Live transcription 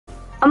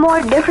a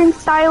more different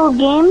style of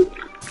game.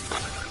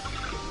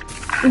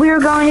 We're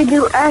going to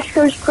do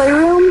Astros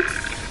Playroom.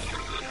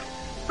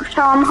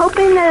 So I'm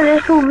hoping that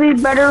this will be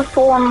better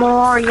for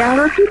more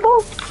younger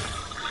people.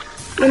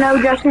 You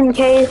know, just in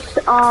case,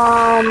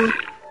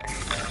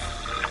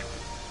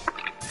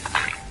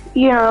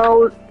 you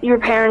know, your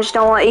parents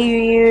don't let you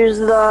use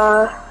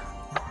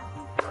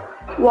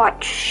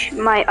watch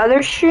my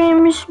other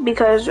streams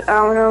because, I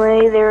don't know,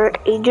 maybe they're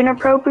age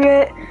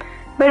inappropriate.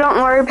 But don't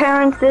worry,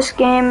 parents, this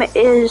game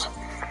is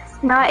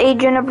not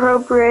age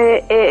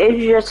inappropriate. It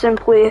is just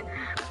simply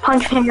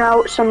punching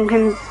out some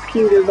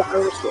computer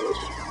viruses.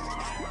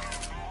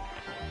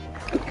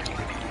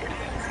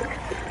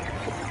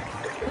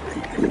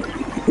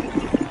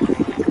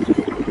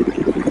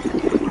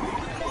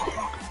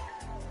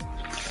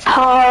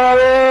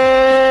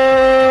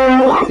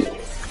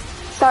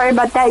 Sorry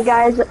about that,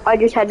 guys. I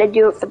just had to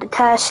do it for the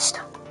test.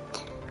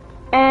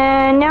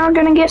 And now we're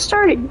gonna get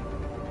started.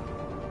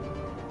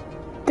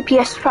 The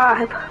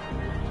PS5.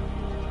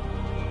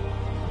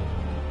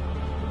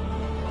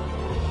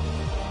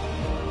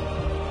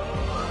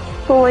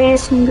 The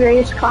latest and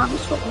greatest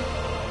console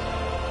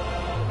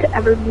to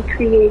ever be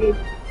created.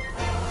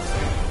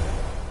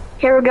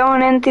 Here we're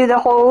going in through the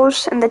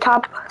holes in the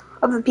top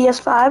of the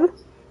PS5.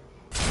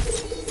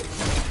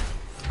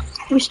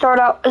 We start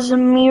out as a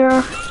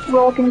mirror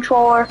roll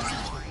controller,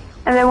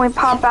 and then we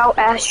pop out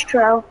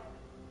Astro.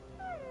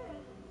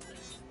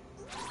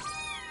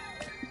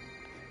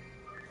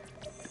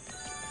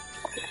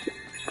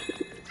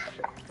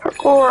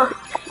 Parkour.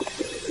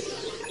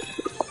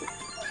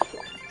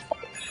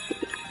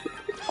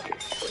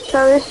 So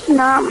this is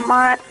not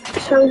my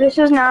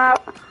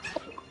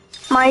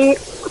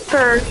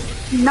first,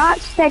 not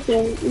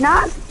second,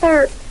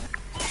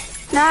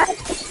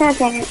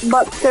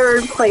 but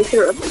third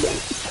playthrough of the game.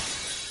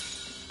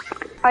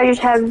 I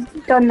just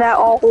have done that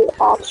all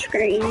off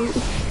screen.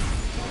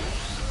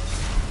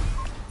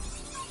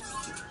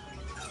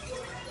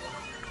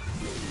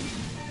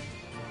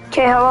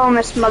 Okay, hello,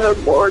 Miss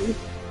Motherboard.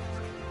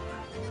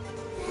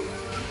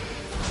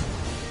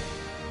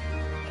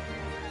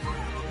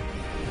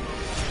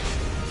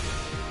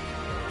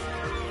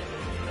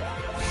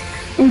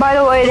 And by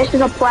the way, this is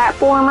a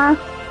platformer.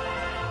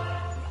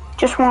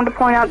 Just wanted to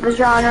point out the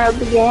genre of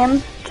the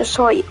game, just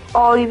so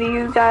all of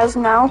you guys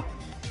know.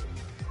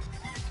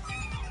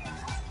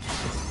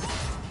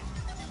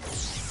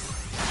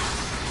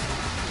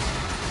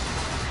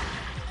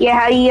 Yeah,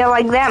 how do you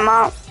like that,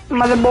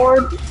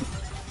 motherboard?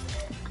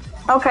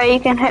 Okay, you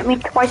can hit me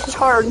twice as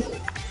hard.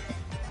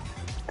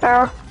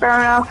 Fair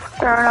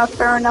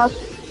enough.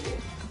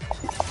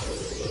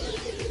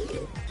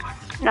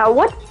 Now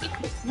what?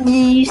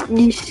 This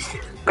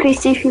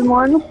PlayStation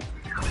 1?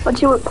 Let's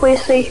see what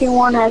PlayStation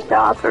 1 has to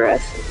offer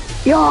us.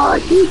 Yeah,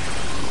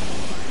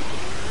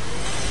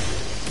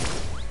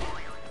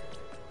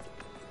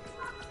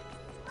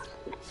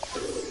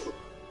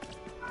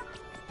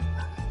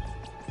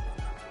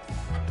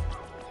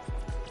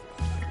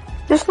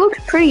 this looks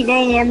pretty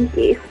dang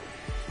empty.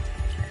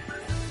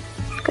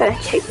 Gotta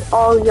take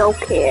all your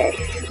cash.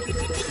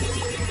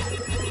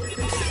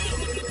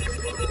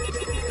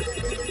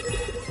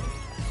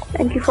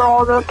 Thank you for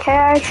all the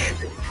cash.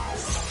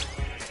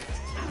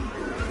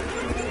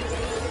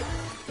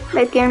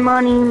 Making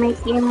money.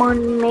 Making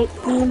money.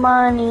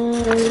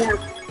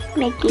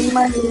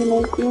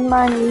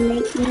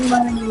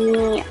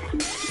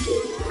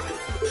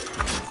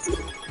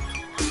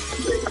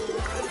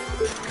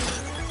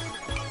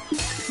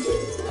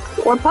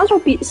 Or puzzle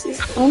pieces.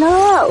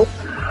 No.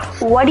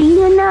 What do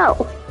you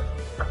know?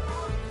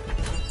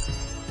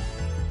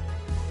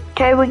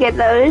 Okay, we get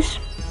those.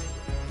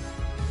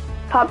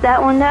 Pop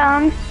that one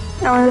down.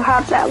 And we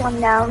pop that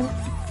one down.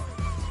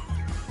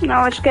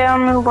 Now let's go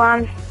and move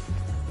on.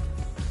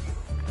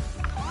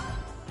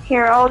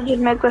 Here, I'll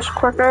just make this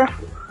quicker.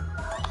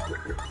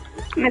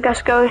 Make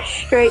us go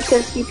straight to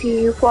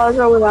CPU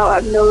Plaza without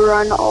having to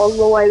run all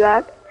the way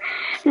back.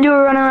 Do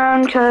a run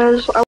around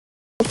because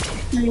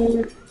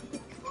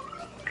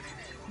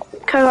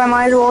I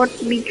might as well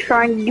be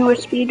trying to do a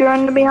speed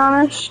run, to be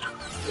honest.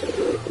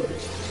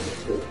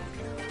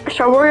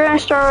 So we're gonna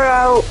start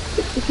out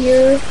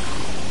here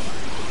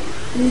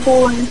in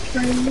bowling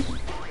strings.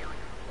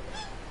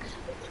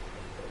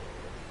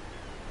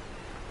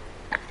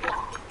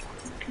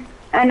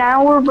 And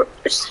now we're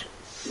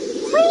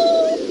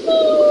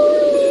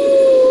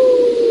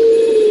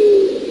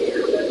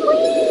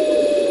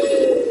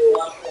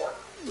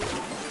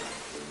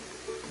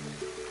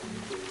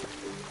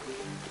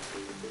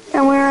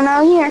and we are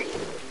now here.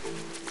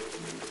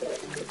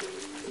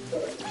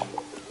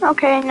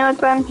 Okay, note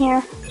that I'm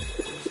here.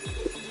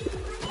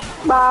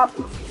 Bop.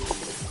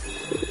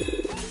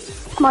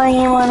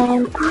 Money.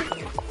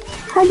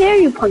 How dare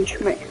you punch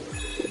me?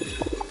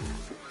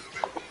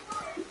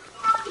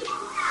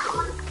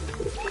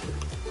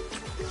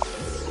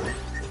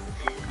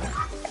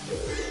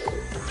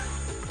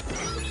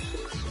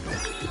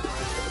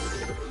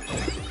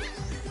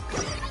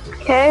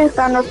 Okay,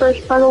 found our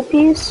first puzzle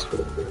piece.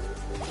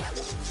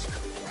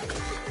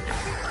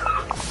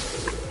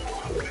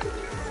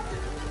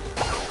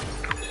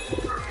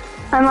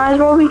 I might as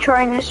well be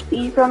trying to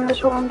speed run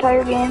this whole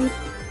entire game.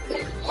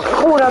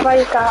 Hold up, I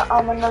just got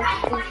a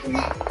notification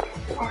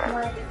on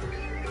my iPad.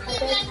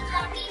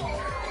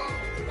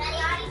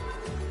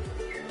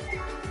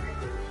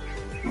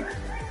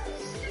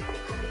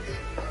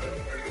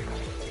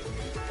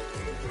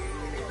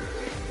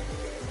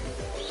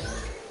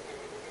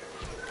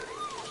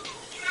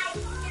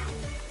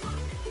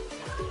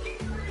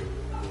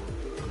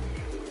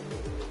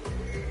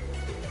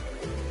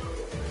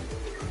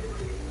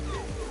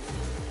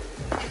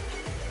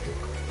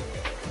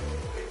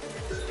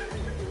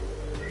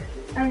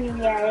 I mean,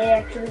 yeah, they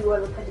actually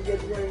would have been a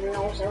good win, and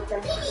also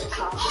thanks to the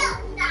cops.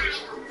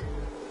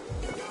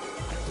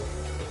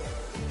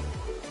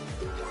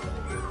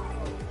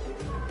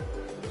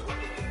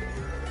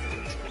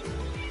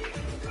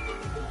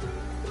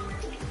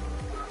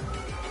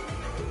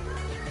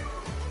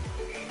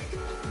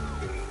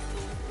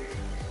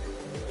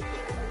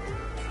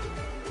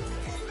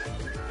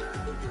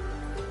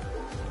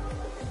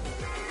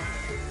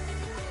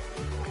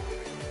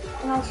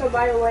 And also,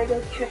 by the way, go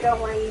check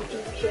out my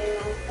YouTube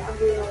channel. I'm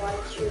doing a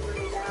live stream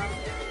right now.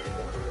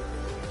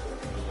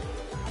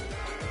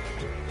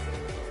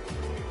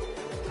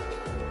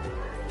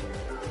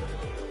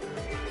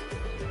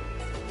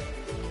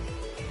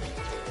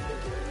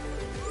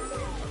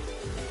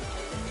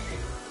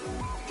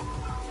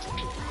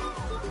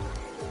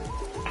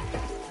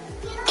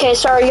 Okay,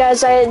 sorry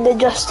guys, I had to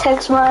just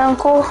text my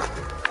uncle.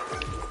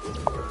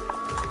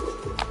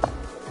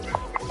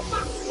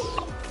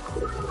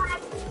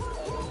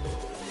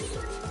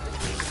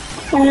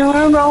 And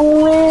we're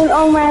rolling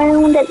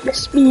around at the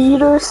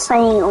speed of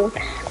sound.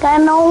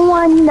 Got no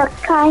one the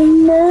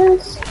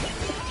kindness.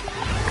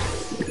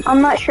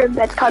 I'm not sure if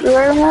that's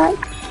copyright or not.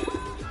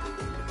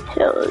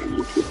 So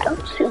YouTube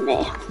don't sue me.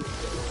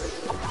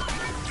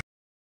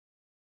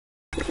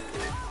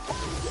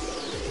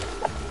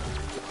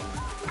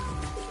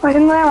 I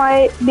think I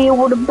might be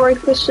able to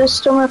break the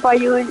system if I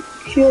do it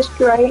just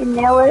right and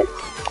nail it.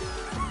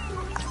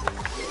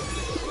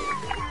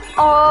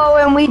 Oh,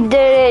 and we did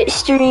it,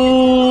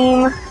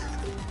 stream.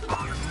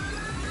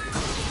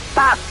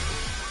 Bop.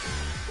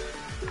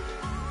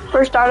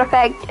 First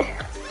artifact.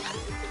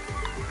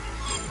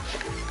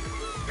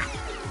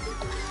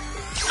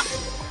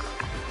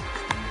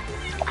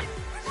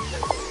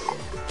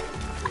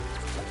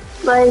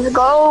 Let's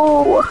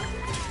go.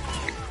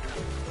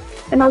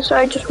 And also,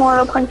 I just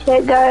want to punch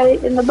that guy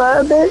in the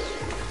butt a bit.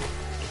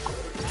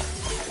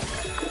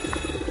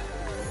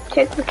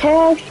 Take the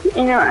cash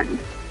and run.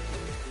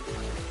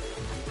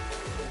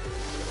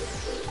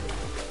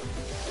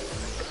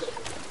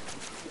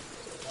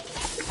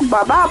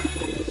 Bop bop.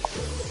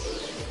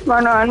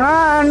 Run, run,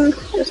 run.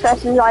 As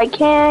fast as I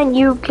can.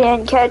 You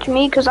can't catch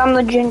me because I'm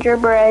the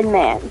gingerbread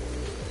man.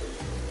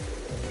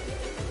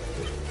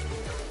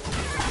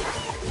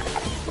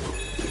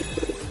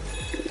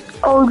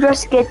 Oh,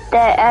 just get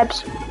that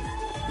abs.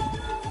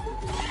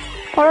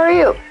 What are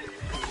you?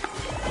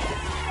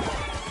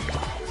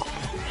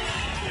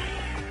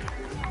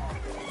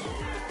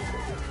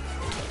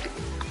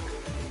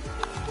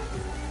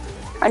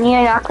 I need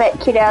to knock that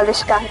kid out of the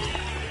sky.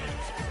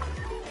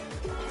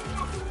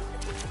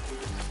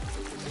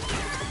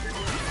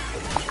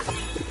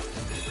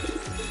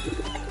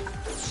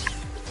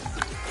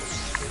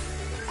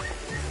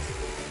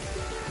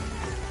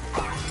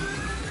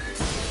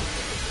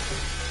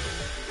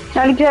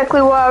 Not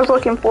exactly what I was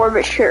looking for,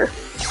 but sure.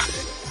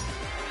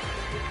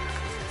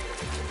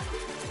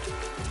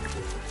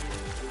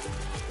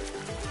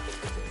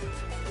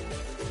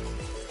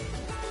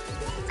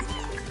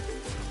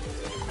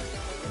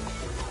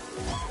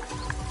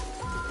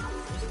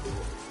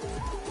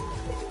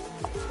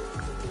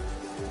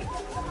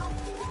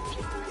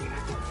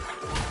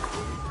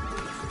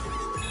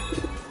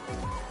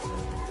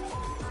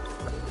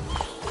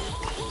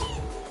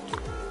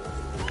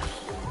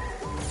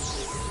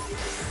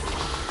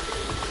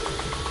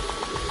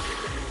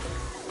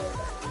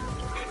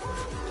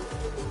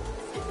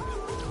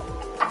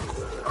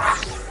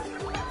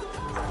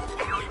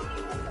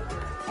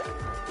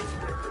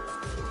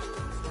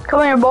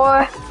 Come here,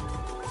 boy.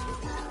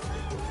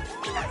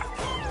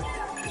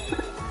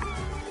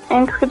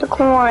 Enter the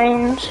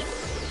coins.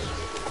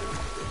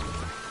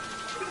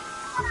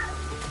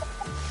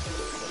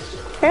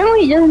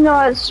 Apparently he doesn't know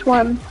how to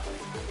swim.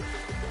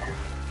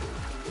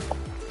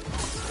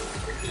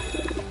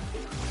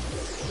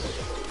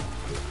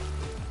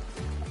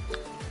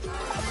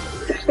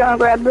 Just gonna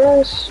grab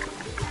this.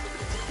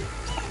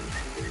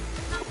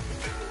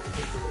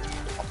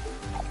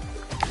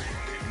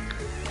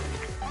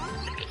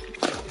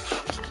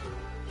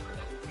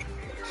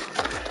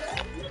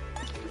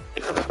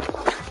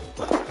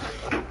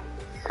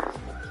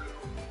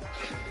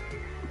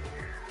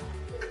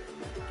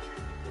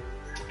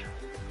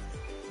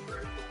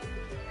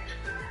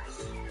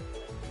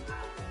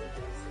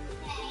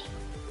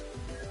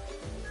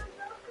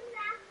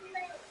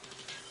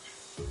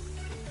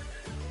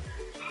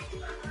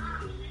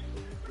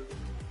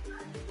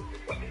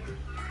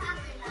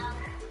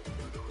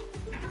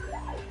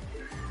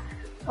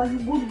 Why you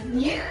bully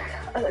me?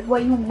 Why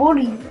you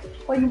bully me?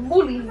 Why you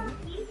bully me?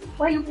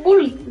 Why you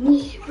bully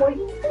me? Why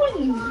you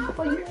bully me?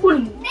 Why you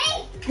bully me?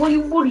 Why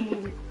you bully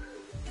me?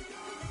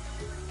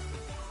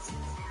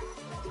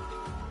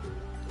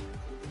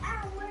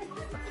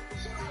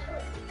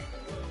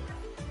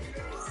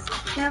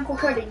 Hey, Uncle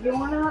Cuddy, do you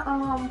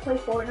wanna play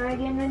Fortnite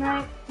again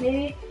tonight?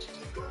 Maybe?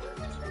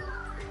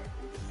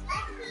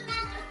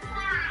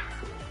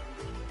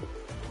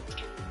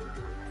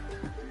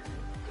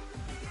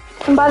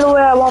 And by the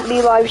way, I won't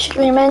be live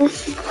streaming.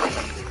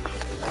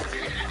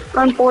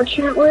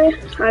 Unfortunately,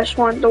 I just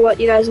wanted to let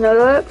you guys know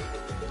that.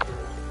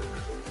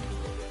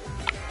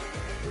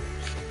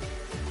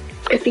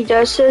 If he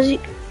does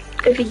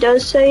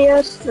say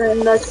yes, then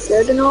that's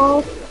good and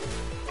all.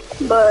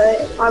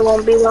 But I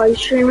won't be live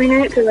streaming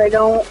it because I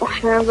don't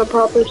have a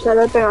proper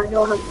setup and I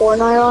don't have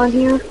Fortnite on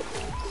here.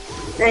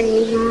 And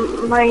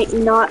you might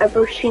not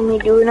ever see me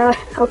doing a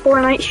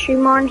Fortnite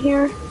stream on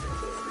here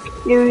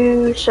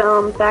due to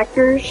some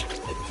factors.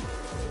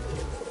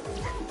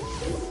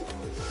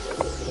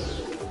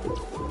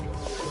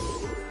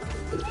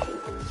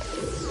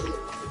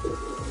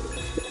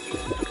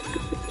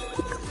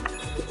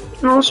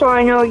 And also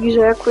I know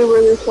exactly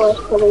where this last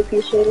color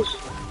piece is.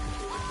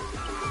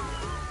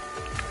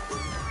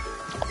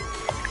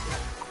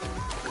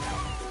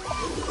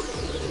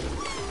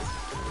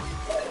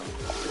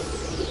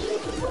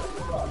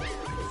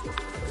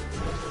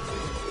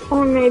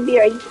 Or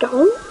maybe I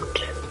don't?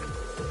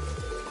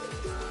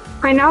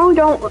 I now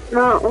don't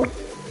know.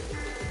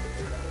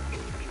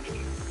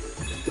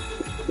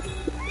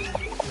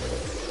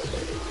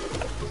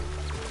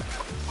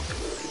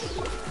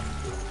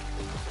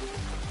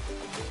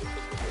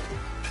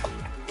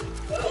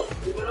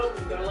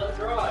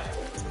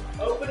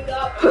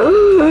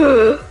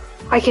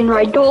 I can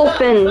ride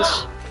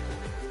dolphins.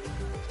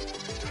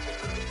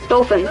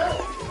 Dolphin,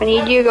 I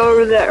need you to go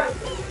over there.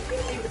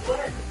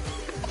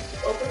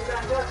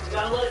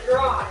 Gotta let it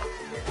dry.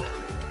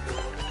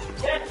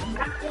 Yes, you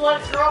have to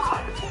let it dry. Let it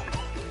dry.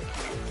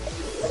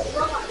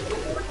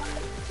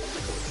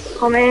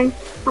 Come in.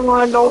 I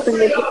want a dolphin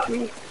to hit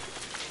me.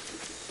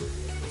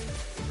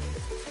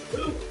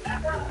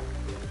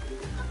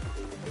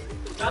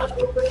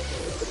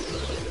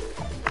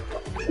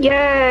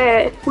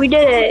 Yeah, we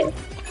did it.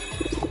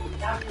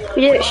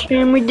 We did it,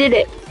 stream. We did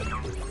it.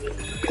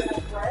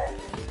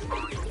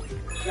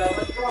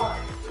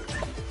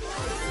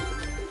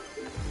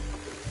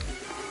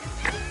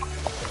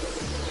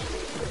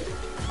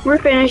 We're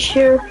finished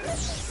here.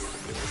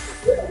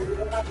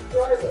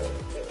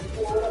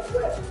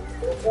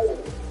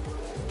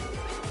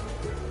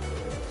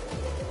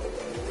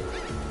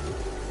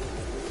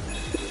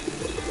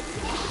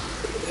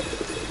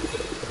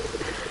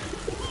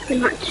 You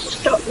might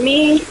stop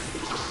me.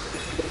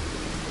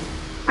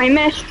 I'm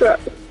Astros.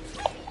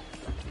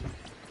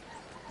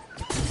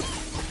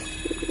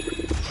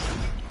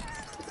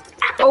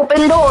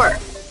 Open door.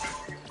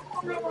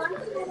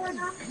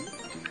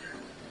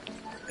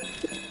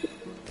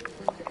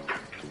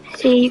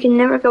 See, you can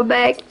never go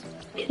back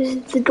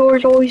because the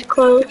door's always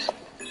closed.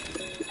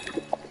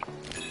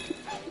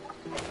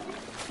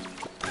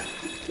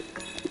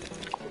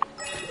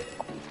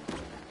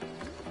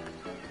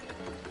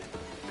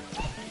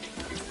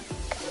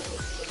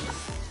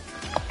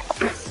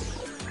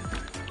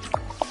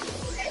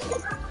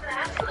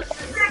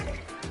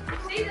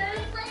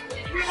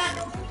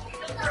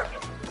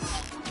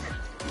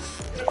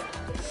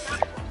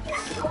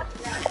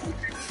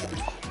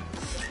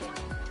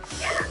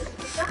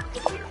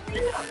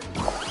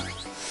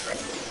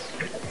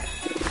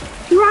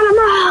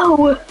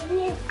 Geronimo!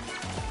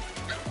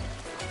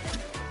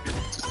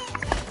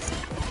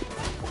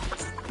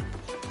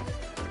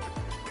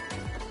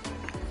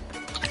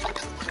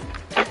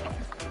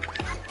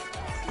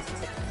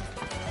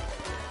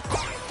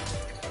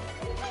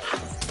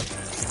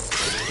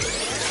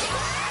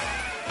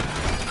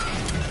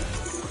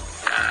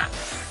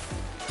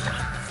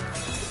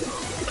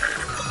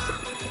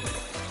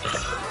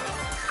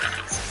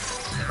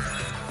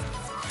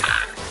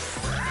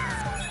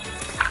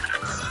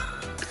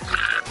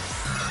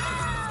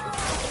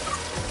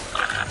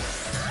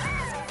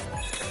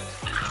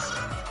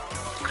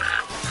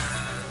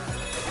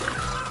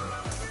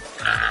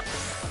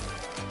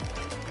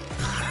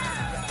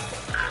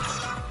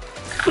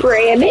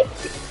 Rabbit.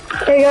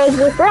 There goes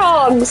the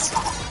frogs.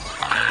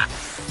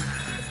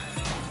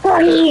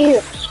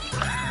 Froggies.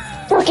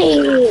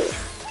 Froggies.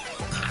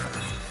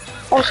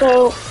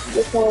 Also,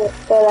 just want to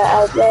throw that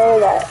out there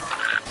that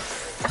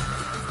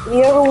if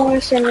you ever want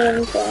to send me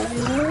anything,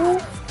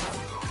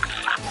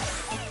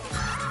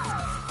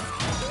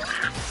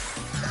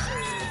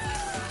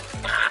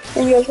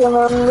 and you guys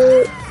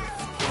remember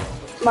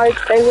my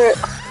favorite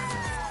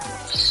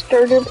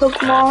starter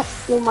Pokemon,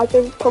 well, my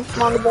favorite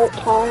Pokemon of all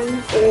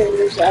time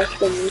is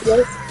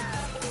Astros.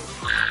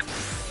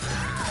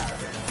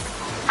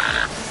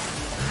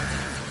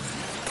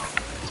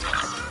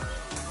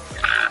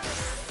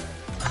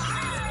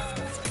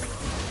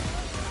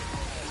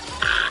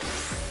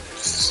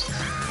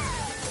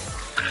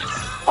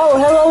 Oh,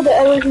 hello to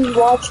everyone who's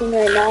watching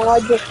right now. I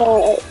just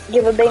want to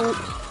give a big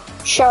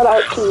shout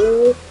out to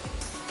you.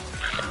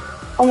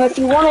 If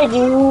you want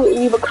to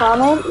leave a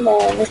comment,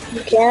 then if you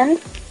can,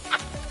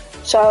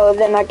 so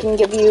then I can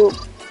give you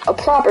a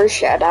proper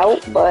shout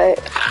out, but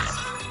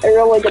it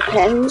really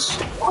depends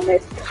on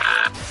if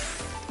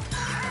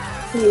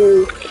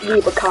you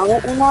leave a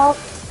comment or not.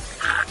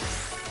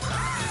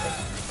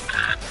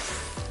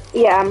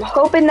 Yeah, I'm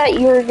hoping that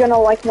you're gonna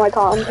like my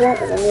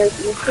content in the near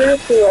future,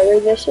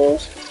 whoever this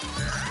is.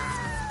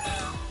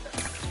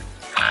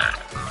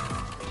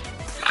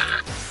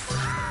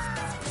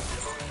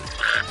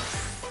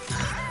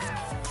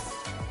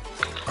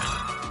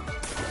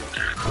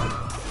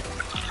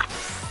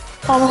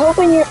 I'm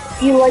hoping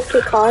you like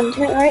the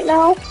content right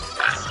now,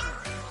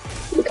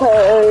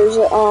 because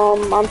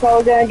I'm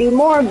probably gonna do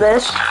more of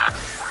this.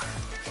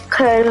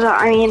 Cause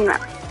I mean,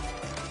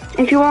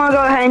 if you want to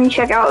go ahead and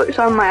check out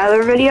some of my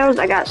other videos,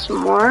 I got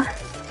some more.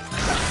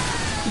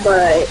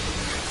 But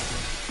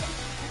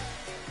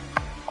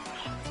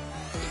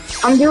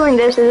I'm doing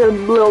this as a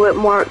little bit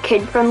more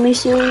kid-friendly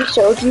series.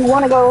 So if you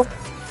want to go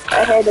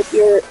ahead, if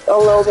you're a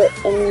little bit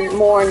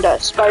more into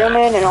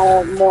Spider-Man and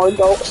all more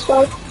adult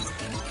stuff,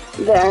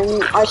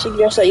 then I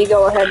suggest that you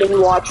go ahead and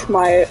watch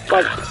my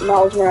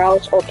Miles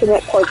Morales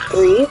Ultimate Part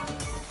 3,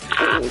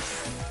 and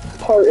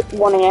Part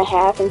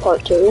 1.5, and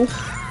Part 2,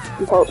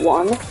 and Part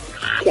 1.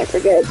 Can't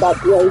forget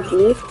about the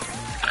OG.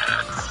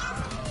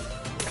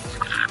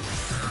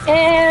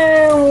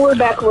 And we're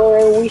back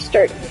where we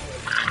started.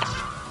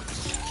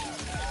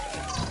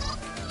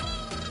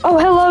 Oh,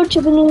 hello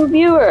to the new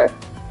viewer.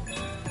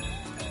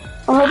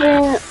 I'm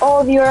hoping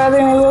all of you are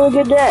having a really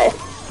good day.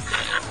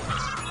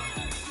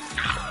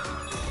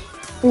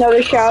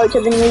 Another shout out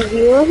to the new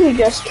viewer who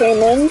just came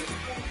in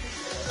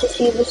to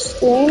see the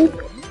stream.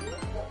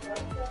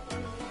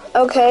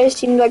 Okay,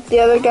 seems like the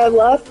other guy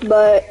left,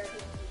 but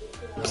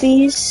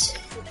please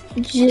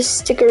just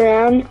stick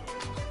around.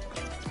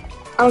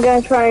 I'm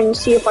gonna try and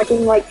see if I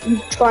can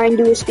try and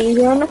do a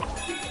speedrun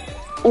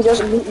and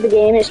just beat the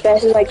game as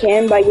fast as I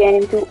can by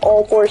getting through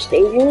all 4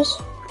 stages.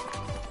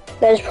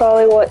 That is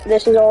probably what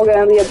this is all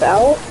gonna be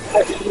about.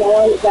 I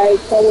know that I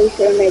probably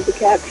should have made the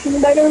caption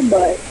better,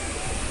 but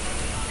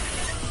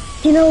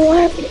you know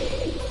what?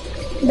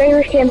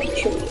 Beggars can't be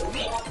choosers.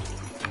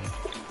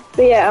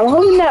 But yeah, I'm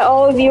hoping that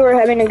all of you are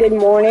having a good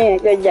morning, a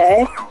good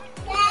day.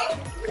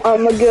 A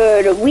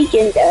good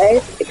weekend day,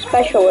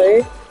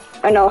 especially.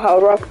 I know how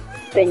rough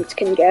things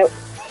can get,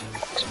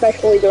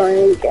 especially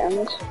during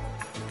weekends.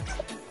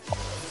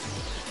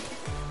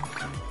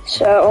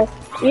 So,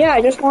 yeah,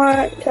 I just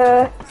want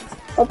to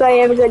hope that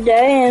you have a good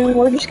day, and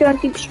we're just gonna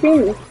keep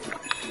streaming.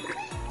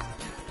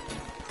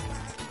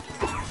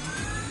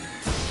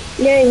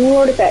 Yay, new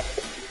artifact.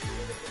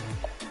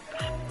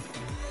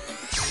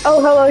 Oh,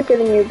 hello to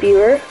the new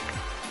viewer.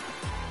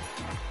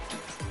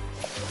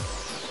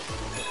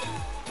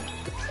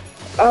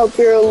 I hope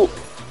you're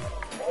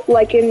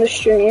liking the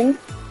stream.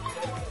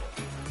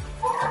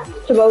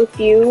 To both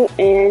you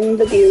and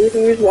the viewer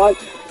who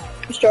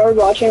started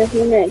watching a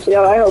few minutes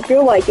ago, I hope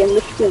you're liking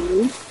the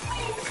stream.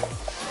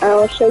 And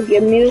also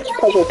give me this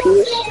puzzle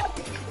piece.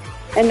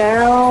 And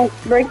now,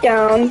 break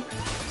down.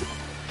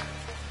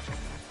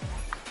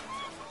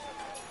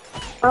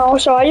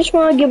 Also, I just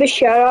want to give a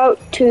shout out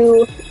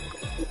to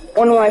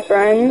one of my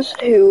friends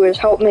who has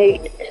helped me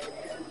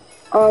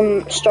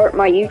start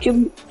my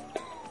YouTube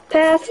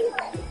path.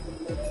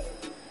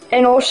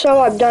 And also,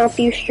 I've done a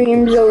few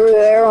streams over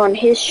there on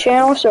his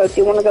channel, so if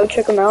you want to go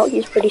check him out,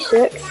 he's pretty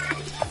sick.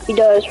 He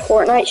does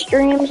Fortnite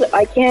streams.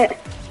 I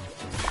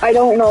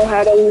don't know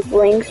how to leave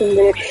links in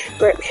the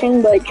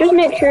description, but just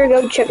make sure to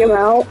go check him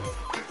out.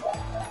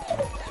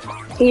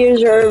 He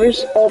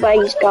deserves all that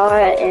he's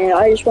got, and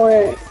I just want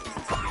to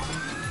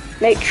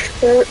make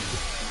sure.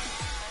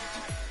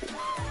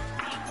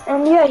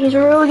 And yeah, he's a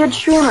really good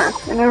streamer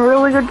and a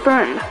really good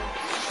friend.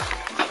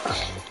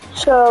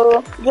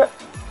 So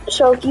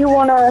if you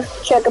want to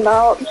check him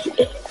out,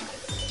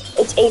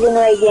 it's Aiden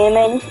Ray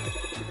Gaming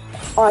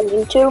on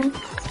YouTube.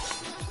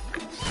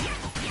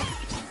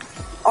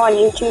 On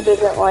YouTube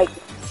isn't like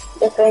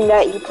the thing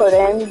that you put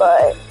in,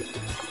 but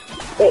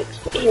it's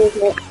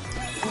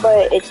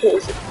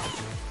his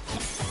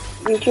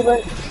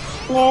YouTuber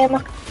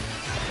name.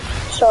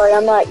 Sorry,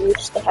 I'm not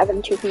used to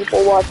having 2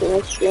 people watching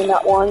this stream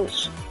at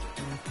once.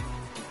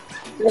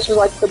 This is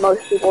like the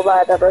most people that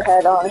I've ever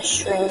had on a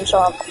stream,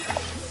 so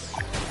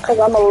because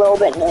I'm a little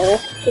bit new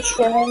to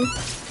streaming.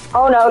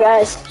 Oh no,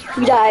 guys,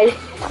 we died.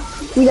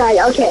 We died.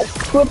 Okay.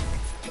 Whoop.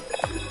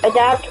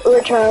 Adapt,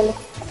 return,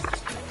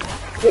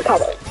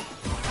 recover.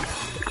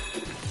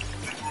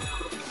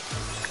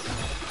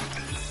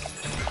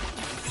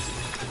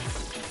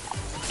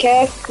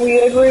 Okay, we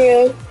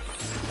agree.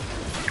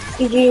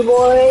 GG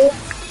boy.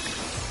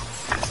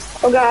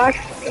 Oh gosh.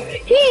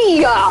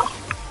 Hee-yah!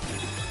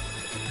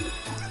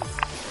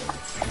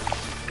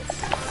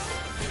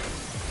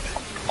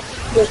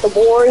 Just a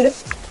board.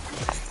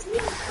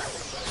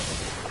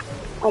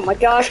 Oh my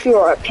gosh, you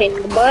are a pain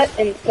in the butt,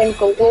 and thank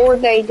the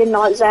Lord they did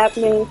not zap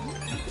me.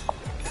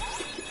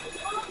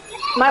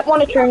 Might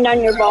want to turn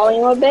down your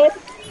volume a bit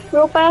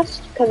real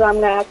fast, because I'm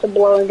going to have to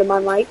blow into my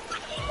mic.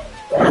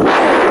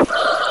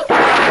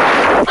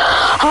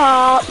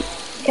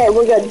 Okay,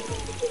 we're good.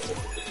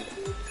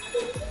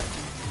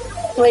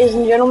 Ladies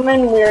and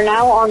gentlemen, we are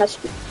now on a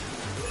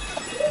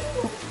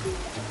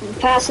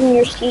fasten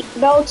your seat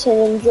belts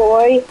and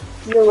enjoy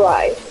your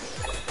ride.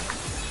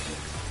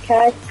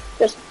 Okay?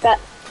 Just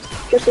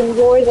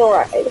enjoy the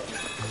ride.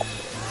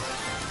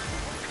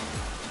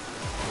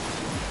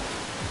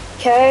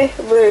 Okay,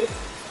 we're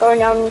going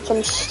down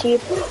some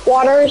steep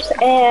waters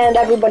and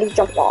everybody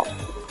jump off.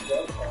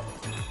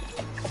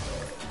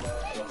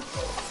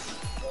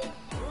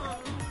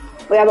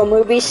 We have a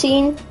movie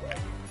scene.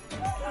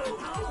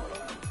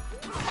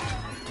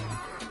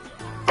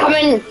 Come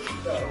in!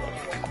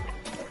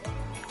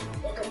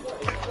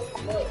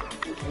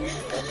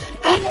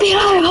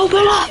 FBI,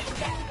 open up!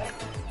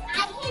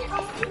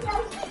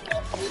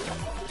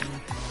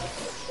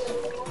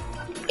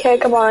 Okay,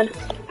 come on.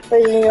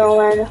 Ladies and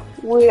gentlemen,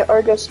 we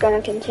are just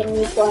gonna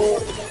continue playing.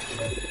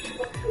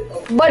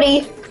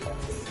 Buddy!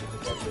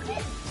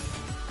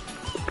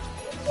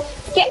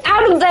 Get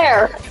out of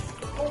there!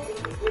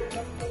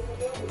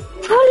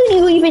 How did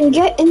you even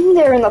get in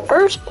there in the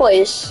first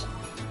place?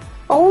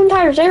 The whole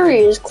entire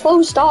area is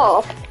closed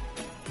off.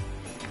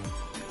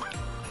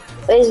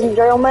 Ladies and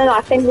gentlemen,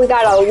 I think we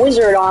got a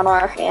wizard on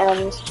our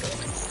hands.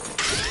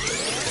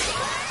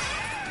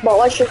 But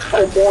let's just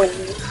go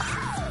boing.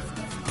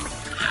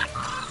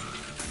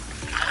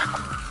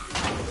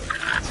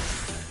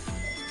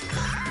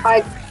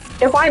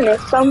 If I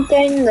miss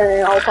something,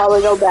 then I'll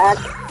probably go back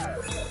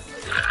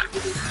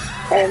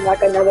and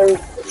like another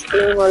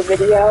stream or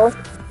video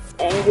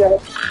and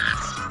just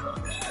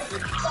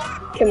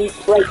can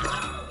like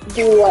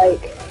do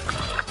like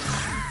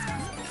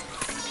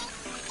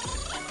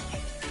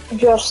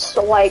just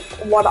like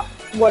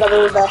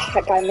whatever the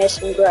heck I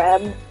miss and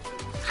grab.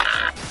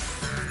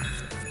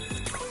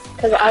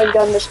 Cause I've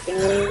done this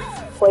game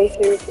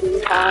playthrough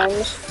 3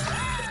 times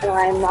and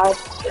I'm not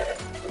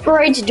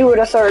afraid to do it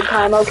a 3rd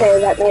time. Okay,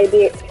 that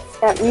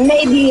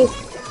may be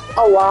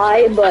a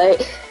lie,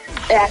 but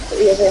it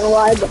actually isn't a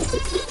lie,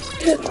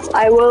 but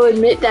I will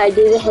admit that I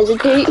did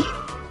hesitate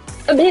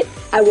a bit.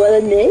 I will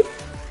admit.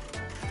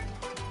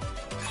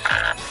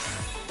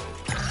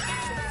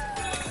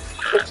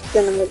 Just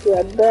gonna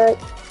grab that.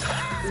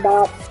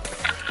 Bop.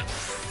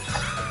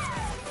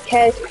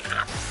 Okay.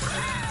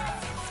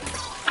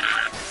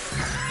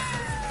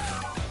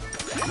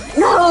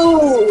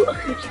 No!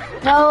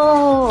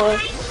 No!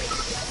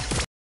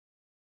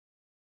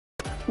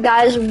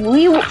 Guys,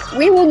 we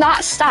will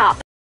not stop.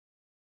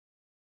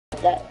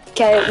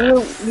 Okay,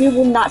 we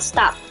will not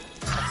stop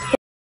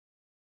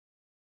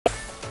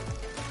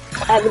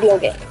at video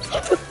games.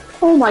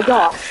 Oh my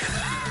gosh.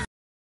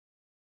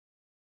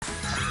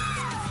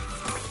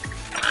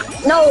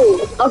 No!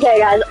 Okay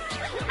guys,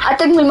 I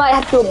think we might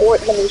have to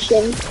abort the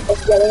mission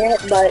of getting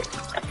it, but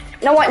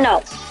you know what?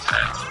 No.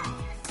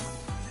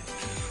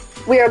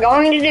 We are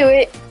going to do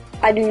it.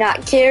 I do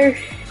not care.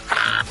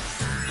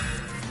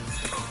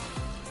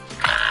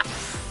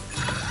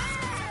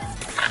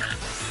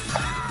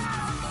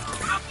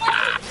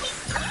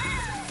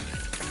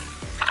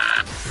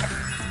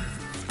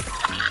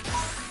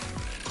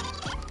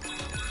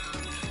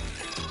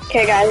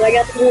 Okay guys, I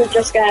guess we're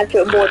just gonna have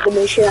to abort the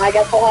mission. I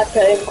guess I'll have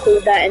to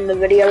include that in the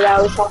video that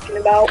I was talking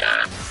about.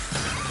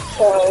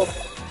 So,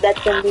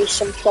 that's gonna be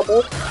some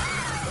trouble.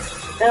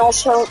 And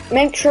also,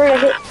 make sure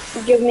to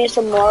give me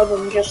some love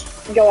and just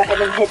go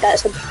ahead and hit that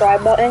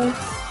subscribe button.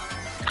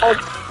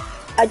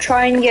 I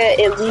try and get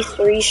at least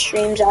 3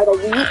 streams out a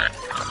week.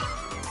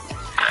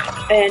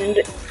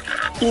 And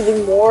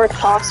even more if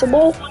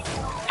possible.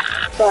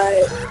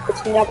 But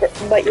you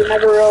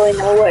never really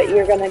know what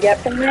you're gonna get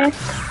from there.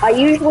 I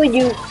usually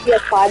do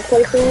PS5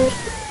 playthroughs,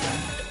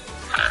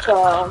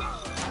 so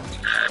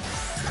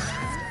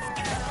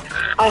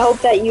I hope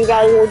that you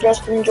guys will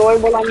just enjoy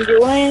what I'm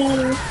doing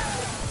and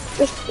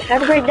just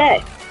have a great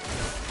day.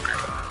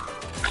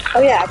 Oh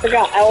yeah, I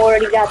forgot, I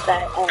already got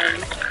that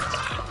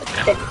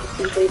thing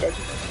completed.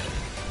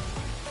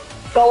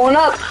 Going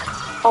up!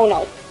 Oh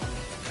no.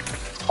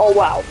 Oh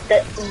wow,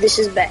 this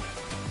is bad.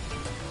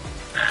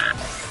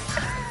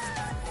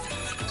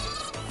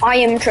 I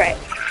am trash.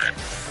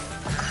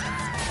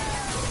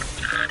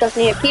 Just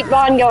need to keep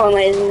on going,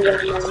 ladies and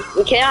gentlemen.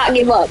 We cannot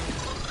give up.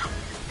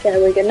 Okay,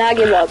 we cannot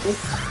give up.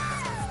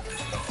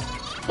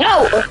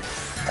 No!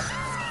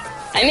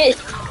 I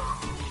missed.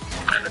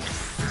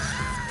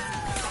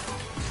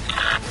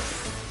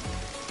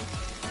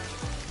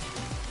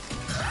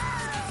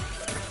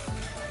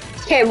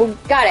 Okay, we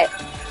got it.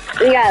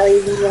 We got it,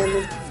 ladies and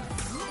gentlemen.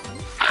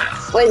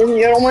 Ladies and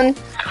gentlemen,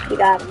 we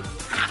got him.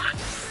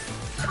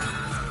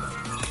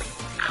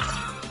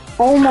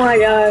 Oh my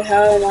gosh,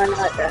 how am I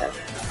not dead?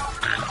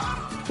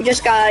 We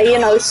just gotta, you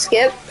know,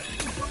 skip.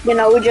 You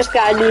know, we just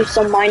gotta do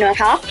some minor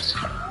hops.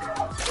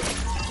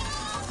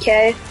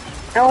 Okay.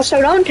 And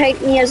also, don't take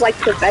me as, like,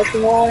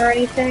 professional or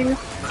anything.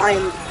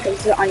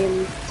 Because I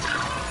am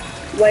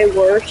way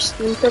worse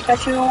than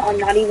professional. I'm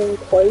not even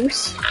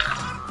close.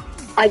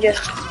 I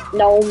just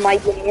know my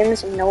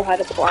games and know how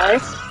to play.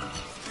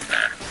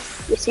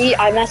 You see,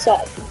 I mess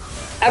up.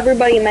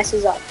 Everybody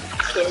messes up,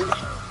 kids.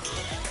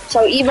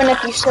 So even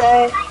if you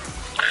say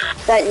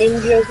that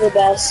Ninja's the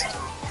best,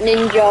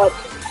 Ninja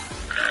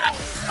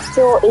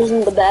still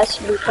isn't the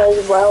best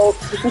because, well,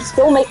 he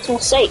still makes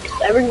mistakes.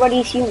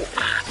 Everybody's human.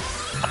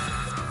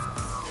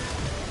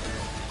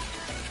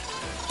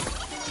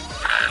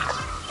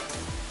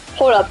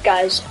 Hold up,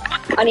 guys.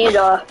 I need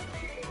to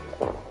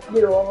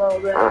do a little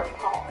bit of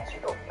polish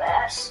real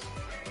fast.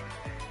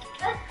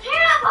 That's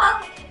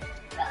terrible!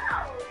 No.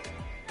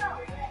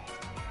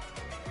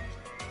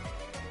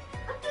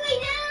 What do we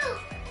do?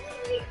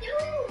 What do we do?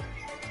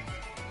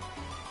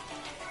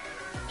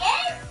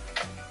 Yes?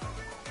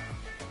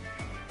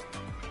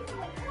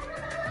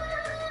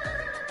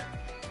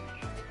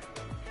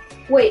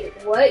 Wait,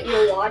 what?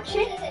 You're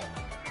watching?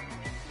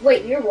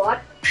 Wait, you're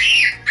what?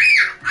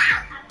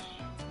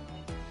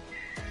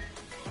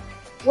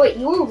 Wait,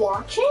 you were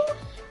watching?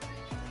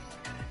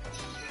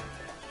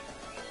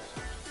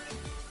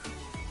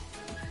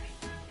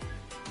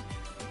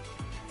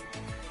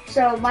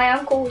 So my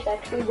uncle was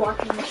actually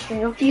watching the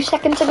stream a few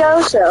seconds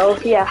ago, so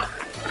yeah.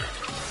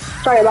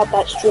 Sorry about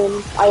that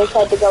stream. I just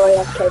had to go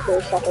AFK for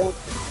a second.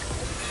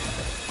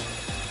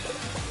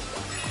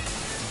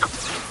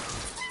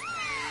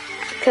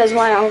 Because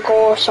my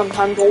uncle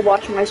sometimes will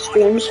watch my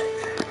streams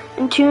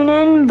and tune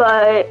in,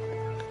 but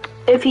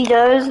if he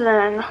does,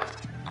 then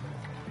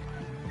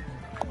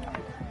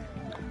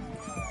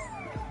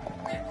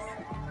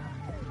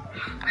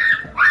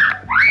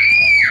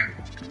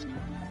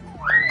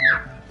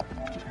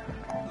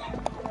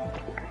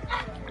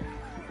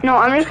no,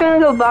 I'm just gonna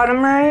go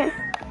bottom right.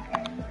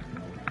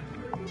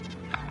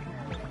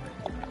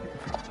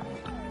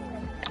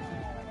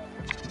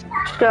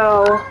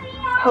 So,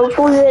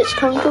 hopefully it's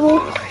comfortable.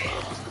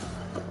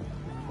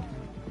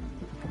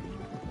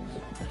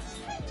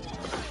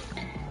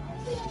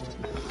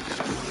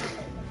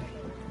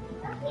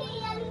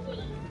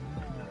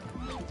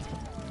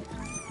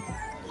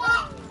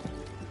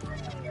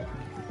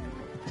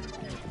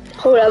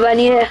 Hold up, I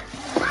need it.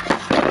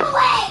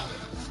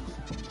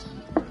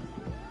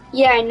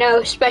 Yeah, I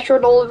know. Special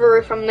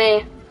delivery from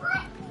me.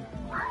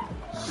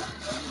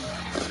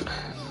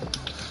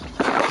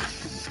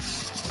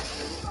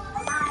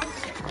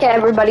 Okay,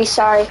 everybody,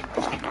 sorry.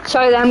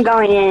 Sorry that I'm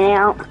going in and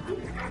out.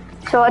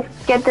 So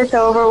let's get this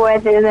over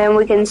with and then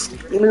we can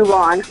move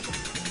on.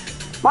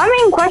 My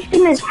main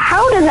question is,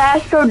 how does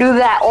Astro do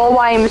that all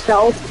by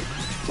himself?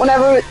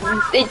 Whenever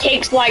it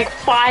takes like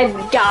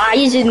 5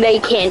 guys and they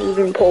can't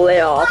even pull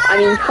it off. I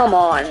mean, come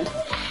on.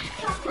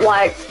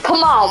 Like,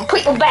 come on,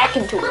 put your back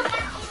into it.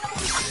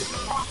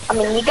 I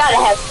mean, you gotta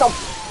have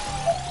something.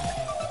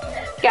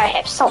 You gotta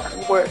have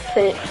something worth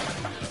it.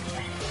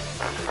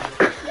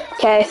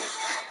 Okay.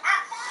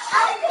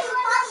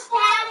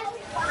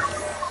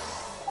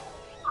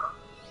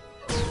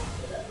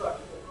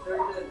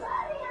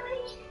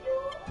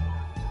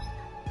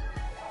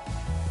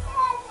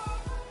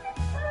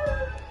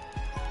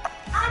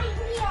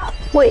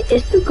 Wait,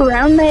 is the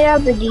ground made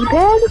out of the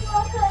D-pad?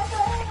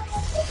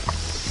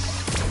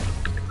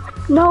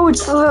 No,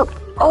 it's the...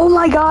 Oh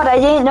my god, I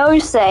didn't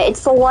notice that.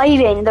 It's the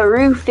lighting. The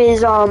roof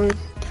is, the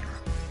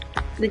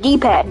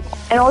D-pad.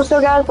 And also,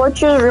 guys, let's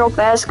just real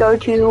fast go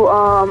to,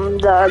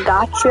 the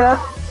gotcha.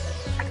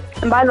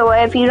 And by the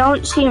way, if you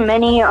don't see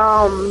many,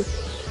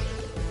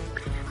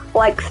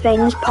 like,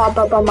 things pop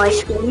up on my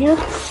screen,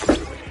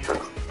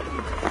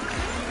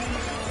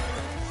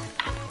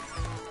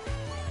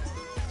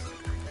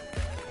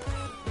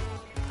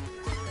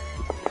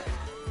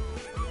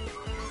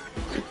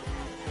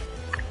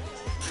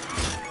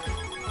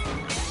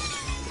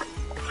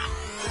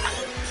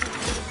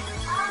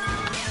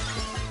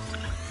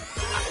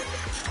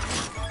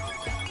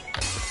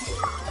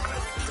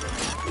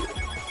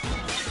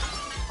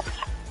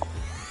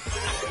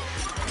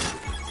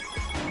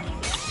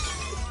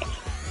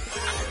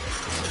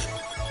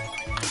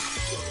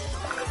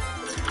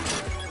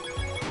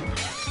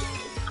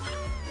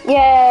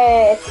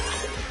 yay!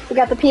 We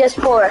got the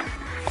PS4.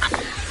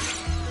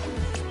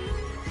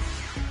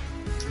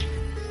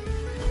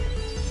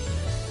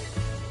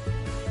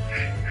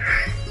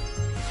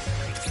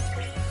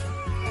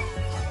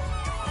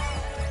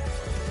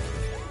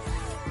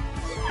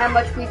 How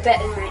much we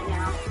betting right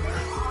now?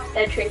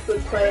 That Trick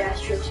would play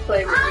Astros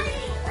PLAYROOM.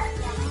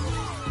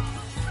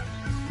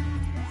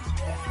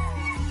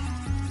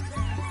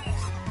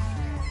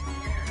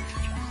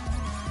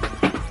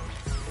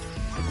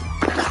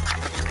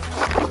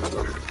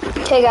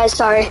 Okay guys,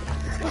 sorry.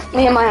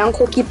 Me and my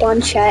uncle keep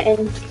on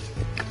chatting.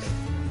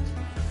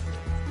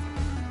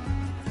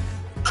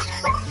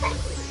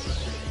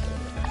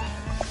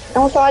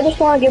 Also, I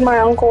just want to give my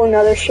uncle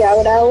another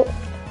shout out.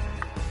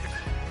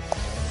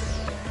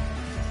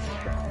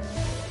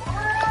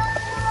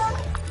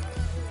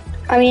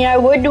 I mean, I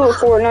would do a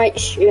Fortnite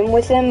stream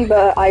with him,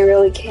 but I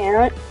really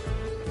can't.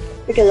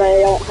 Because I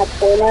don't have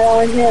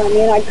Fortnite on here. I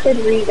mean, I could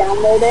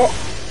re-download it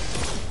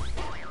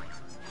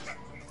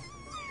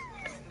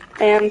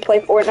and play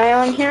Fortnite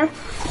on here.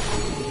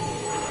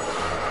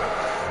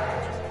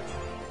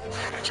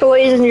 So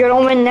ladies and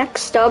gentlemen,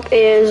 next up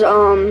is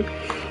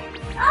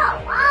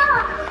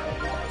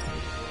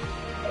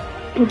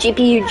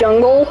GPU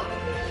Jungle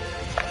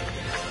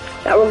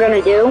that we're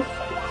gonna do.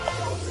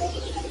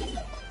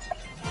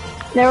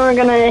 Then we're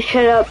gonna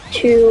hit up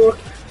to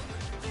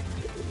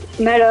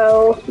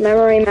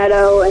Memory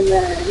Meadow, and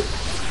then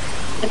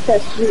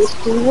SSG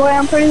Speedway,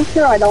 I'm pretty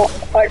sure. I don't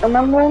quite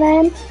remember the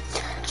name.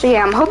 So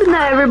yeah, I'm hoping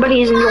that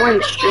everybody's enjoying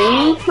the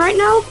stream right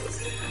now.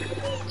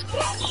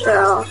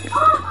 So,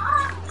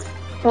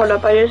 hold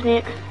up, I just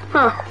need,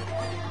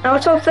 Now,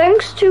 so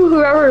thanks to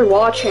whoever's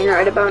watching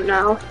right about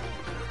now,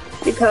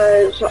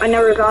 because I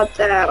never got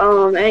that,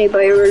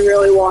 anybody would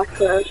really watch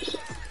this.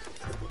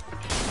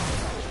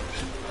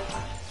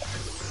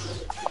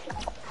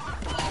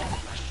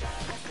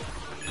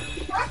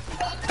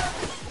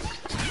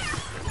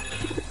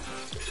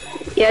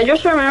 Yeah,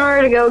 just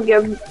remember to go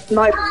give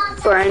my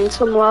friend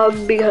some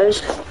love,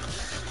 because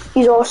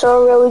he's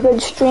also a really good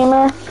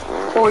streamer.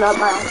 Hold up,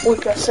 my uncle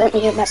just sent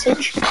me a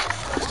message.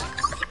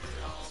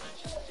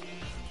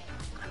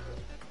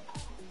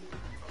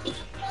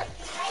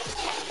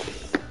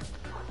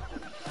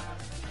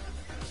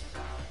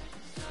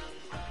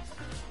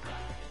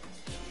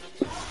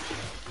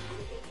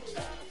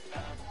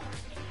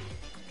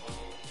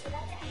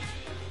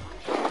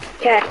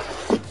 Okay.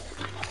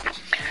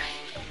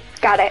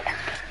 Got it.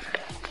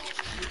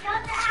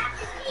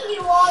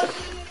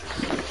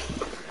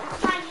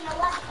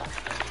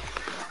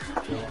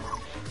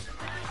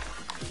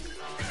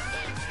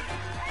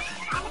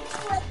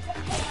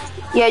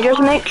 Yeah,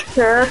 just make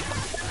sure to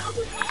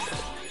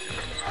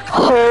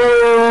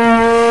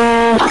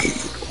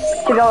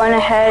go in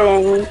ahead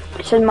and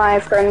send my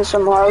friend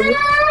some love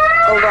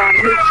over on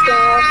his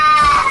channel.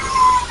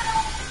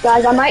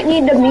 Guys, I might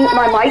need to mute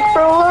my mic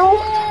for a little,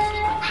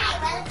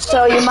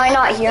 so you might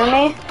not hear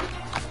me,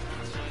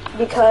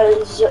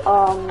 because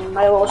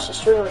my little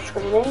sister was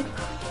screaming.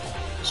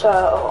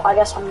 So I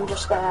guess I'm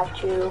just gonna have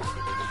to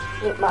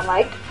mute my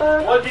mic for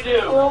a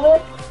little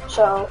bit.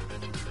 So.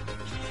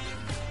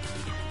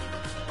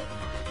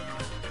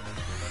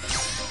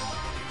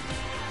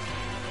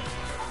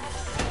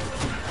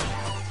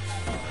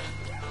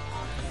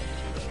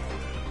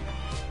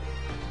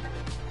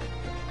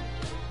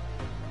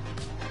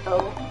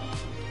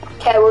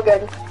 Okay, we're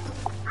good.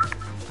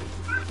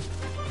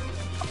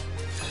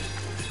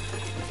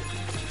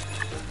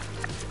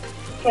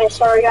 Okay,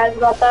 sorry guys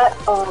about that.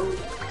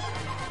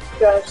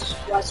 Just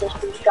my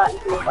sisters got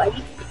into a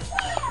fight,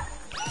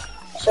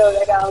 so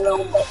they got a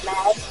little bit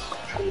mad.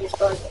 We just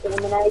started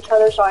aiming at each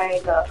other, so I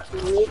had to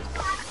leave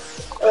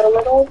a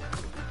little.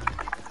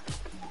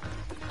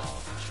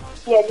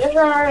 Yeah, just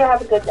remember to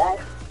have a good day.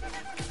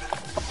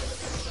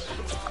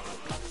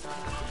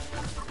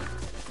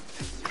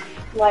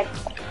 Like,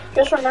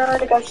 just remember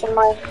to go send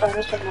my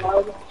friend some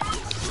love.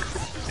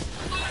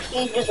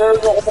 He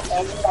deserves it with the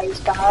family that he's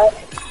got.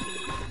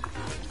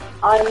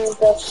 I'm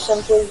just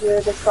simply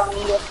here to try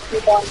and just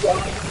keep on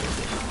going.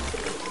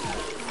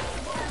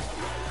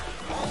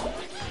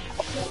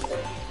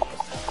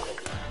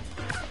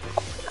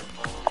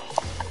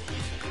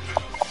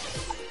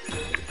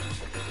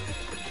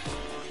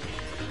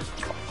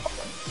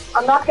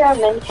 I'm not gonna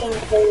mention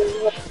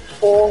his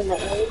full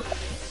name.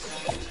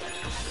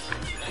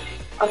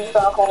 I'm just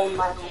gonna call him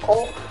my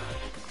uncle.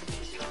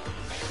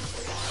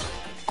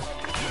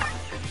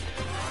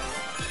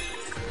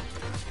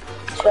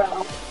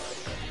 So,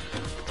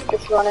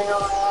 just running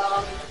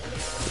around.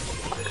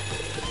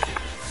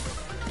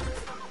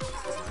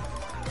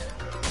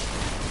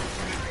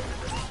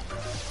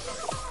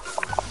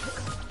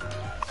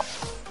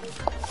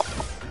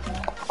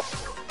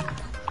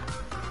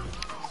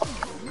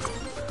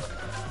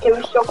 Okay,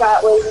 we still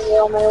got it, ladies and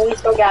gentlemen. We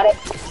still got it.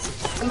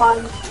 Come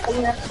on, come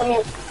here, come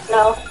here.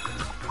 No.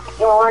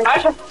 You want to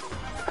run?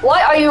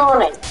 What are you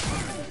running?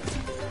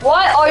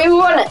 What are you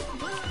running?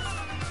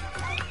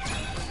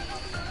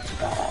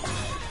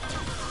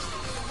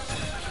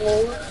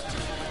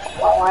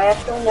 Well, I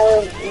actually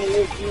know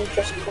you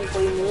just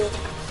simply move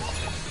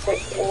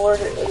straightforward.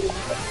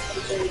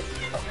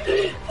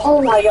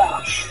 Oh my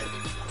gosh.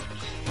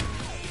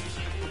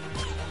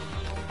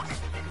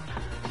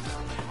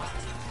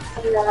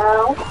 And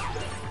now,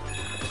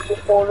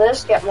 before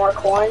this, get more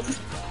coins.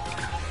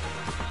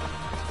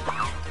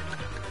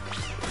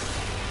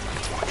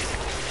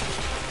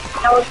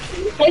 Now if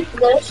you take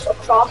this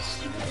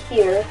across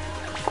here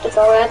to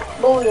throw it at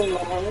the balloon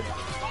man,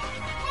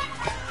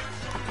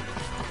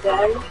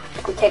 then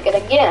you take it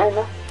again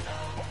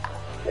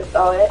to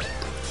throw it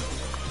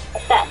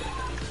like that.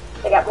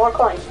 They got more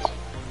coins.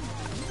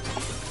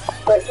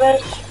 Quick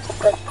this,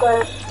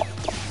 quick.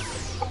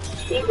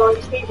 Speed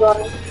run, speed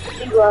run,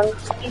 speed run,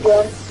 speed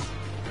run.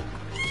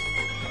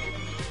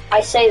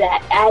 I say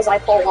that as I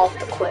fall off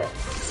the cliff.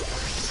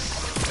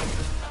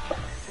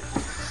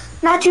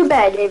 Not too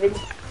bad, David.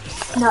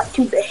 Not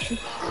too bad.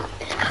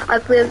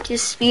 I've lived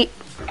his speed.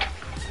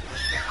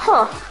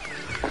 Huh.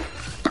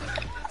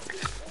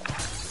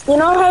 You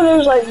know how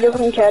there's like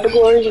different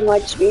categories in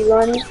like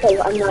speedruns? Because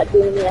I'm not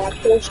doing the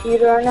actual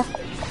speedrun.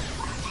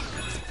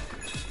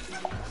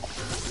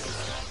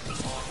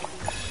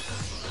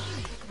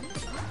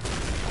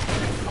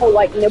 whole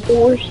like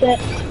nipple shit.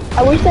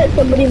 I wish that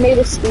somebody made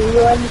a speed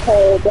run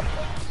called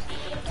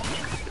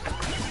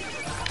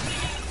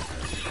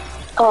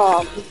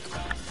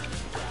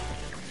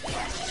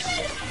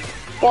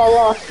fall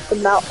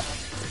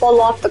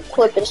off the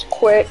cliff is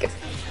quick.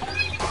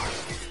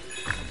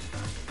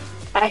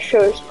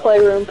 Astros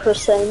Playroom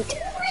percent.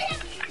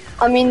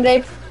 I mean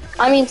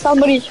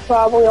somebody's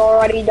probably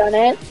already done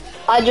it.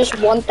 I just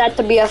want that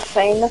to be a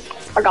thing,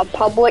 like a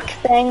public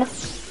thing.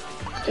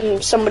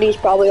 And somebody's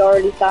probably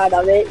already thought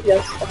of it,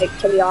 just like,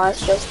 to be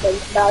honest, just think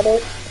about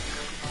it.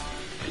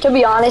 To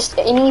be honest,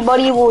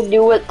 anybody will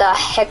do what the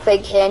heck they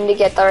can to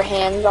get their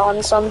hands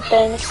on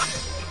something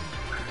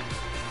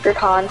for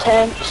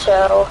content,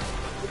 so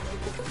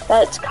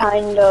that's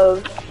kind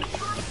of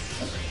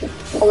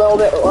a little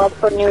bit rough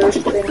for newer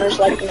streamers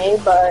like me,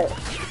 but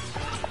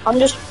I'm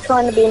just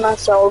trying to be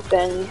myself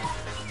and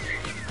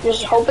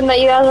just hoping that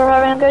you guys are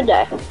having a good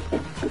day.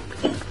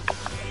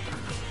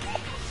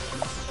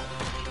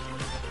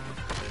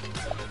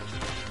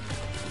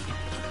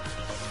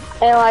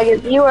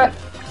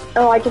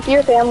 And if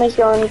your family's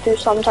going through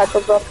some type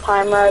of rough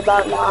time right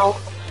about now,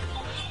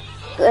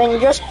 then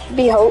just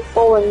be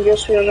hopeful and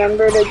just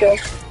remember to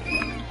just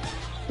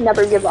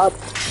never give up.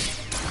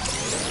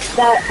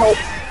 That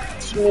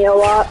helps me a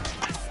lot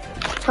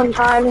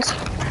sometimes.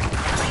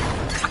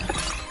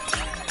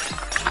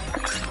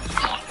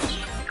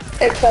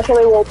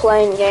 Especially while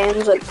playing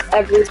games with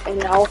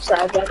everything else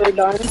I've ever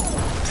done.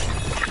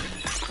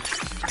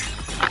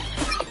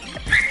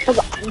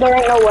 There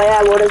ain't no way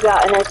I would have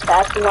gotten as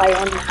fast as I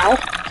am now.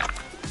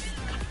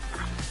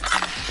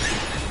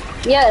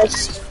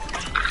 Yes.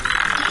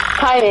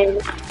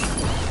 Timing,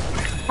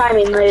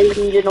 ladies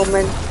and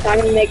gentlemen.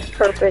 Timing makes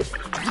perfect.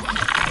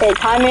 Okay,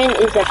 timing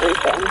is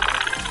everything.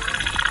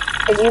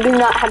 If you do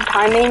not have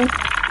timing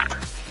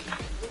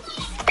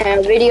in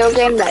a video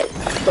game that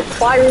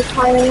requires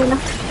timing,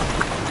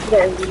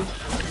 then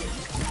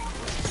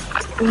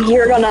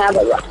you're gonna have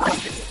a rough time.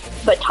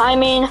 But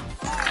timing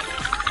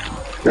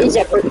is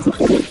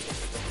everything.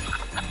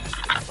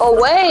 Oh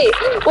wait,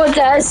 what's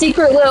that, a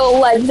secret little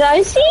ledge that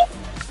I see?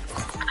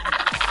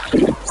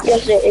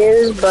 Yes it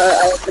is, but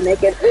I have to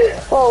make it.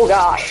 Oh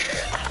gosh.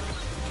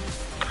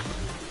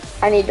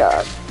 I need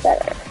to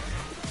better.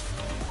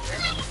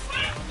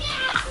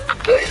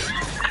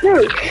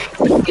 No,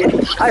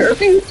 I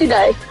refuse to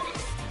die.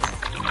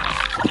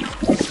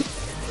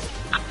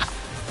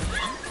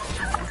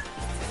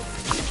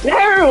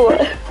 No!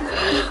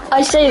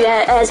 I say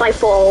that as I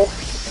fall,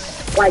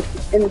 like,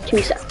 in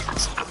 2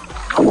 seconds.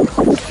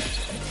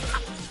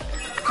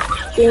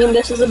 Dream,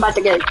 this is about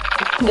to get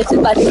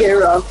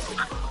rough.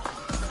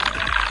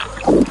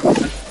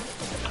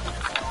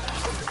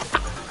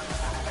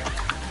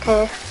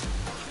 Okay.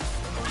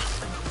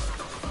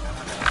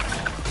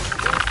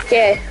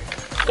 Okay.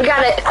 We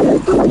got it.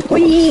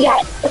 We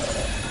got it.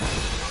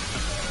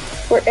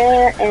 We're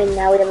in, and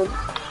now we have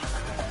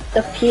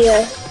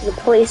the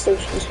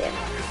PlayStation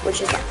channel,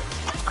 which is that.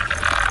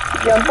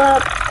 Jump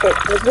up, hit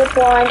the zip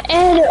line,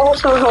 and it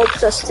also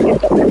helps us to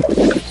get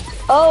the.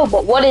 Oh,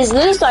 but what is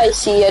this? I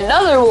see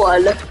another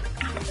one.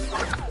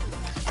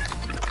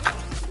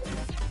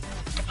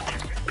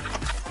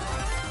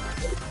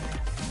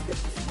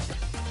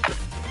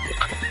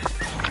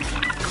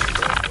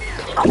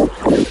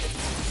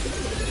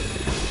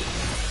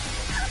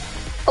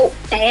 Oh,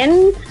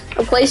 and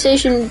a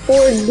PlayStation 4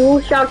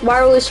 DualShock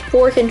Wireless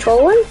 4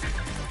 controller?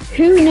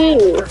 Who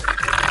knew?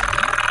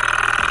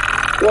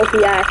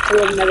 Lucky I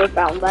actually have never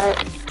found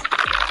that.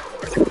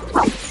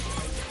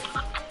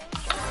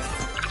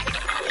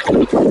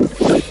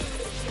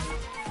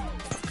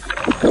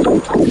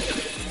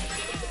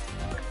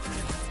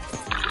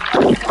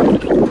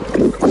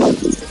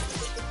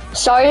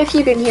 Sorry if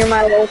you can hear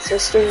my little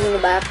sisters in the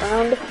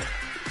background.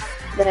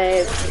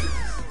 They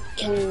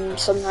can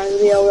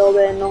sometimes be a little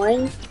bit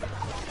annoying.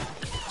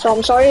 So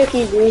I'm sorry if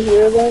you do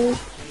hear them.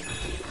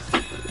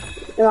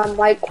 My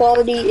mic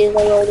quality is a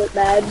little bit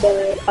bad,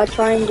 but I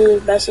try and do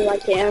as best as I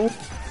can.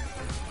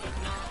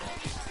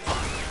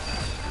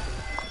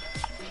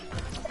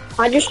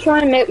 I just try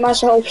and make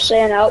myself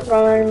stand out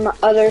from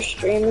other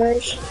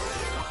streamers.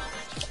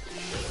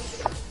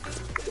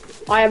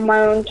 I have my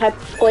own type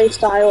of play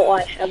style.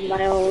 I have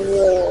my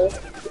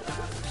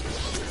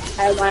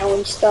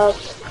own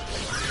stuff.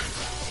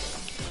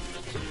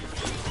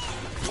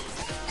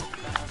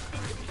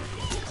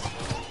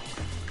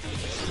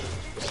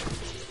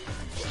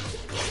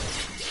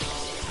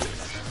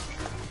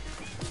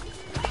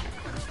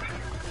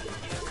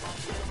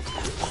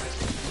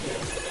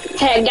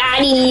 Hey,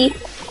 Daddy!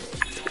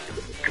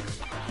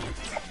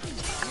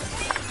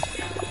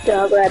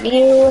 I'll grab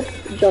you,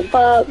 jump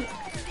up.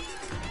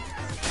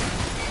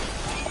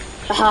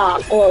 Aha,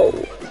 whoa.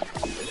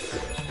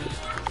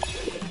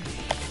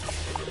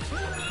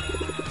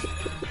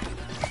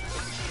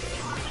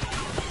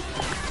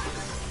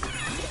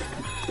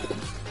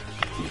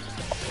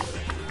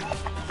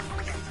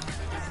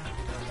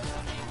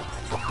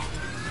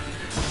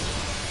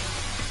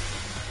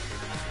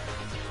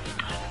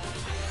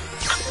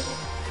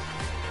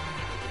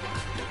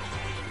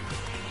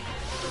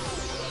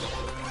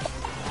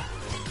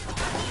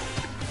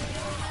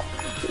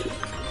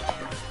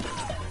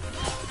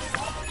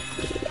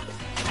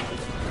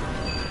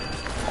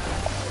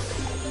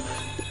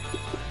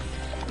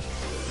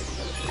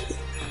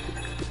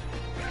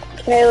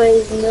 Okay,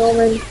 ladies and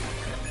gentlemen.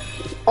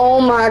 Oh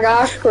my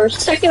gosh, for a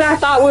second I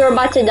thought we were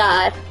about to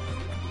die.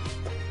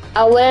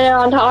 I landed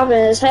on top of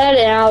his head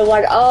and I was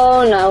like,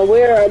 oh no,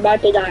 we're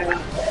about to die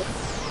right there.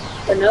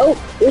 But nope,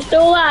 we're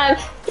still alive.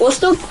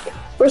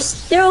 We're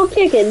still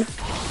kicking.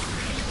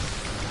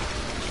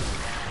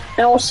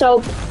 And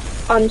also,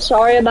 I'm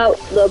sorry about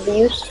the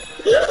abuse.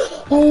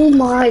 Oh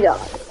my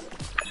god.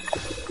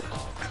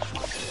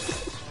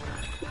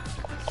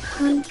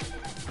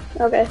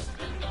 Okay.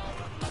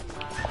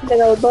 They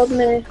go above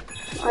me.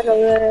 I go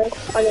there.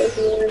 I go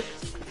here.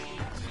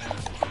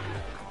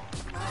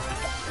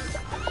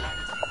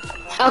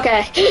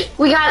 Okay.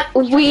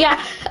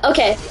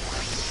 Okay.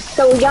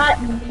 So we got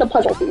the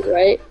puzzle piece,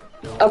 right?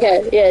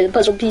 Okay, yeah, the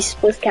puzzle piece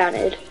was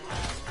counted.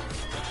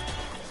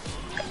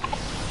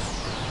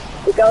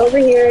 We go over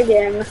here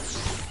again.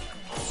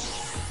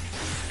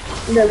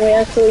 Then we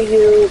actually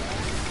do,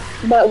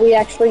 but we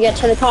actually get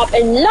to the top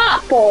and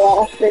not fall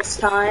off this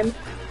time.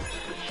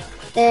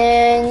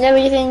 And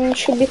everything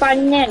should be fine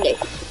and dandy.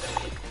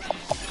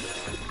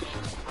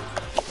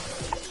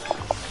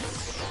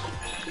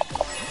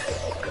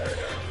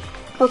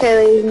 Okay,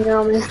 ladies and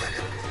gentlemen,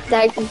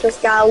 that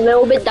just got a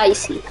little bit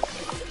dicey.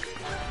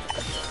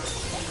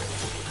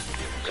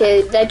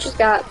 Okay, that just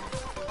got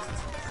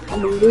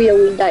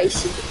really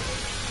dicey.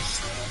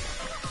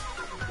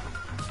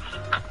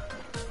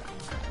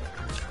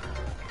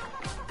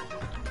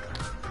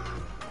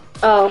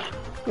 Oh,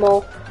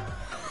 well,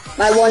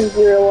 my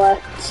 1-0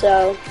 left,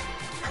 so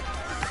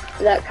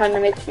that kind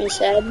of makes me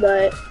sad,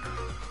 but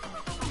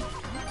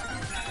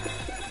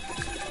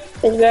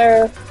it's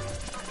better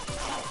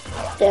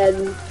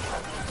than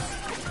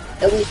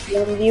at least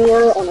one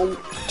viewer on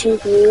two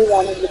viewers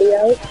on a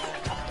video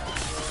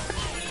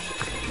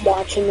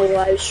watching the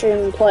live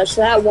stream. Plus,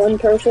 that one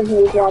person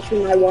who was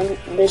watching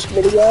this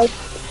video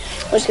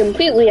was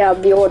completely out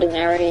of the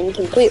ordinary and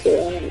completely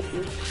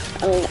random.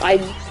 I mean, I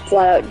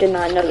flat out did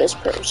not know this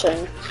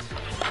person,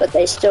 but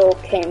they still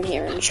came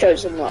here and showed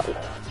some love.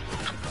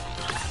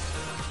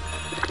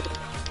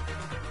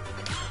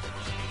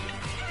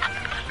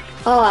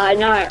 Ah,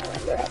 now I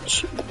remember how to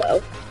shoot the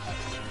bow.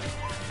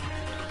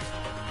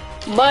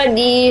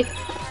 Buddy,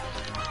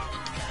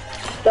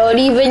 don't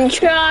even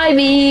try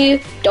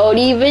me. Don't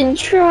even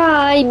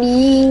try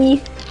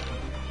me.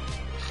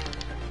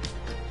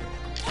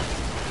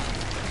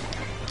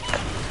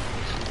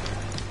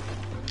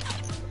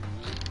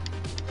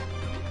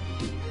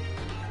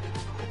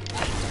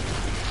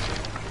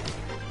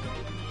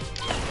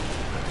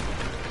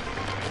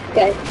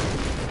 Okay,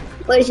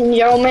 ladies and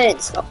gentlemen,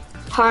 it's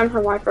time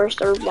for my first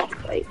third block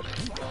fight.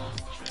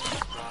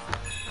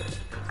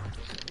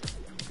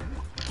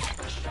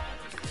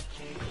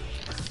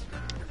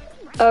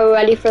 Oh,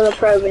 ready for the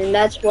probing.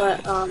 That's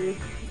what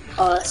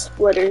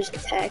Splitter's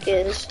attack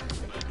is.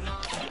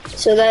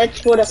 So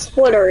that's what a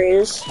splitter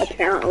is,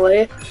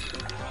 apparently.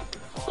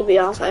 To be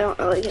honest, I don't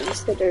really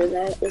consider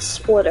that a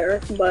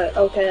splitter, but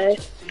okay.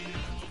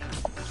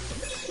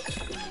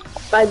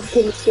 I'd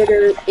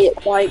consider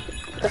it like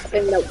the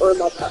thing that we're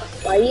about to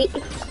fight.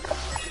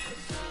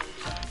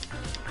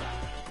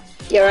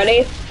 You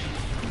ready?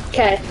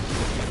 Okay.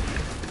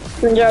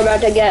 Things are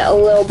about to get a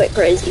little bit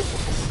crazy.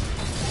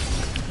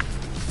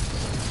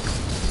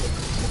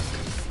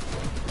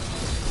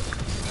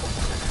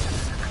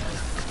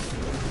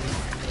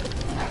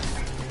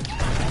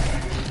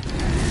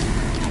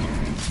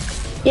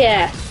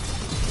 Yeah.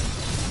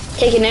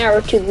 Take an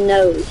arrow to the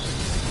nose.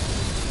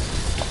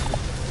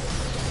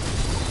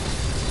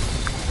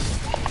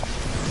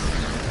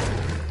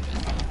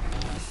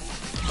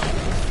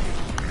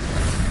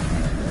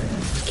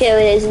 Okay,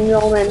 ladies and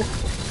gentlemen,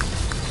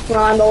 we're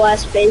on the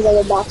last phase of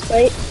the boss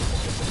fight.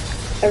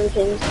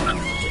 Everything's...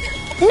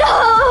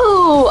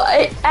 No!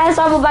 As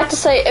I'm about to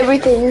say,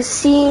 everything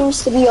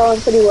seems to be going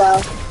pretty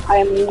well. I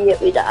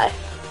immediately die.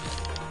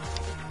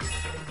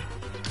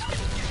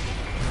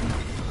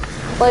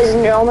 Ladies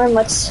and gentlemen,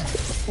 let's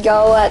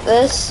go at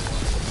this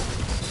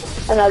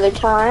another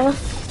time.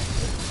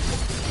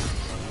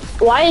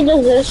 Why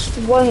does this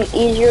one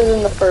easier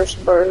than the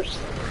first burst?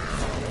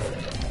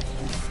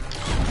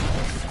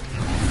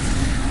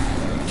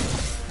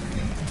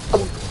 A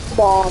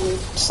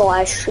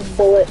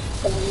bomb/bullet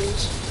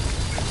things.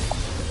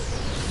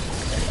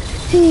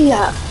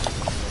 Yeah.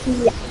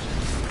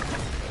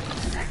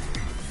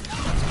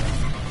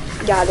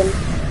 Got him.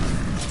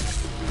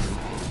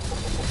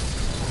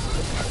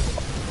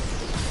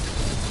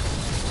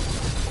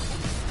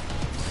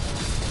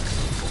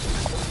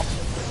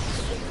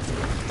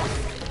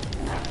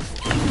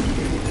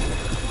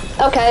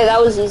 Okay, that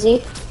was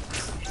easy.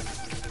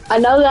 I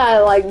know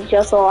that I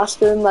just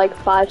lost him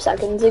 5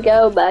 seconds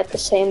ago, but at the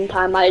same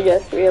time I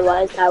just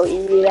realized how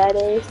easy that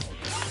is.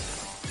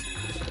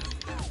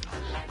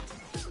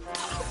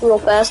 Real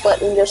fast, let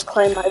me just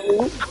claim my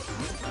loot.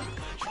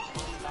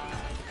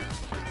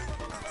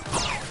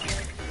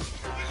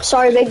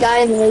 Sorry, big guy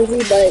in the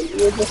movie, but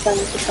you're just on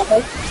the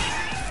cover.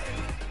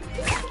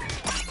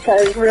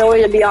 Because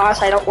really, to be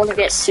honest, I don't want to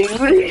get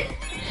sued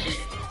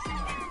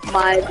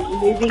by the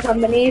movie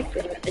company for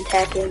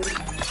attacking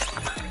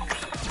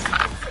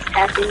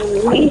Happy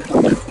movie.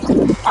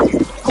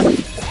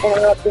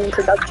 Interrupt the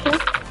introduction.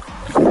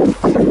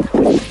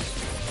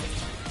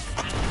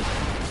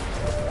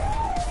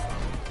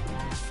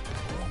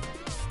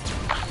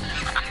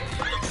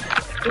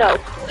 No,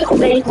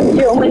 ladies and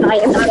gentlemen, I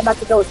am not about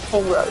to go to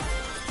King Road.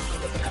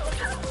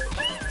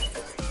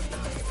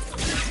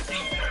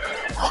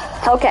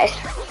 Okay,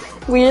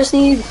 we just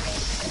need,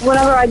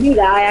 whenever I do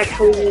that, I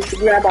actually need to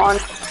grab on.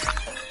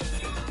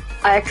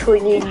 I actually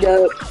need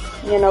to,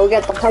 you know,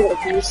 get the puzzle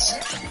piece.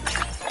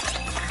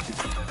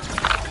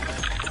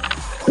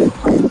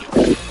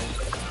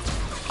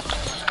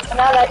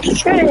 Now that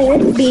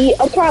shouldn't be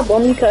a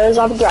problem because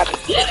I'm grabbing.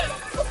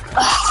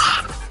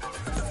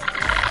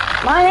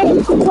 My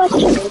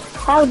question is,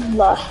 how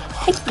the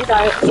heck did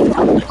I...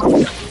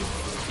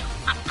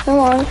 Come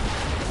on.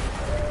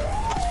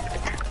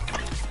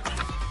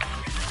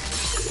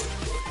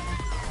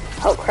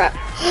 Oh crap.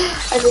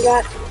 I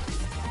forgot.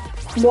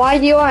 Why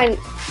do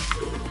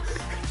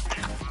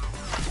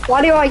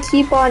I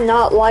keep on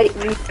not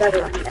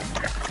resetting it?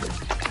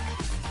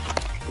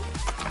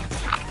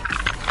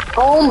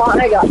 Oh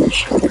my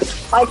gosh.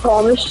 I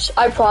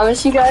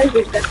promise you guys,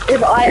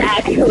 if I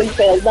actually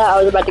failed that, I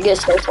was about to get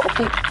so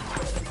salty.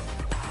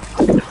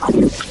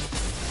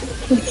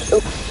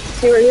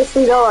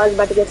 Seriously though, I was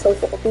about to get so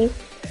salty.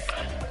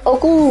 Oh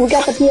cool, we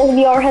got the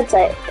PSVR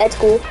headset. That's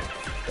cool.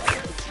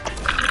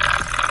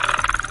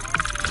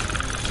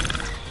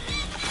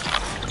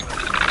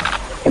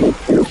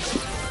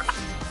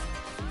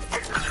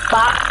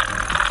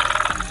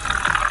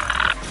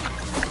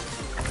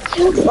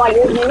 Like,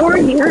 if you were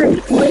here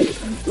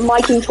with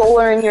my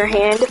controller in your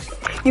hand,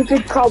 you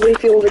could probably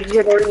feel the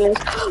jitteriness.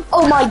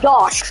 Oh my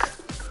gosh!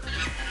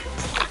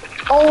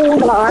 Oh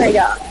my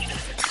gosh.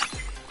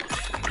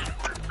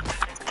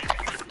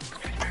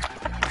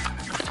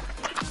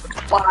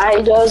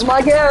 Why does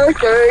my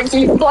character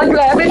keep on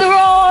grabbing the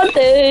wrong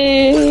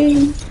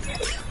thing?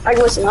 Alright,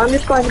 listen, I'm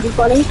just trying to be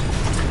funny.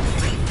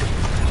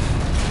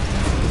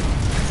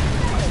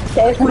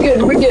 Okay,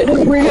 we're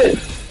good.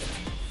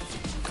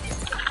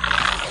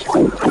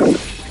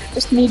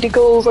 Just need to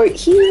go right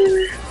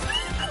here.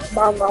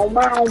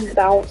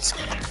 Bounce.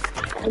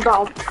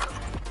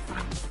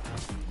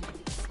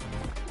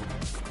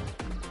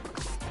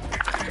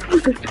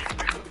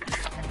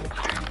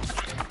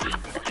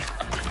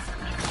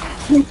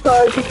 I'm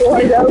sorry to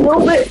go down a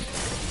little bit.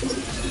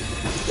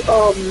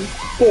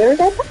 Scared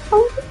at that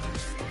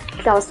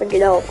point? I was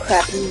thinking, oh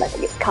crap, I'm about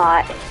to get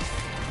caught.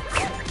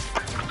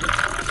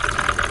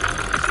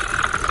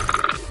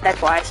 That's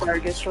why I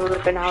started just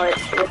ripping out it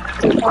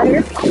with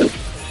fire.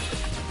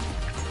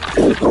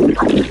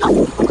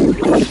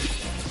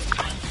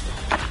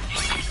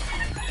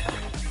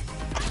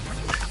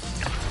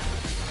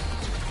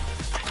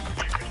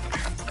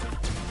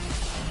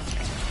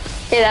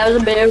 Yeah, that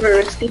was a bit of a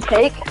risky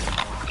take.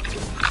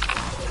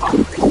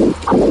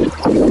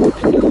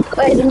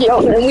 Ladies and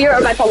gentlemen, we are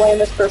about to land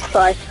this first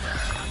try.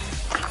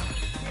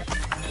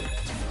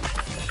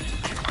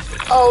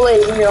 Oh,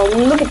 ladies and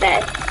gentlemen, look at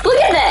that. Look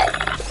at that!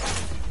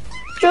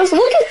 Just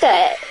look at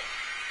that!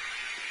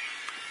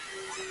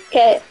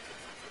 Okay.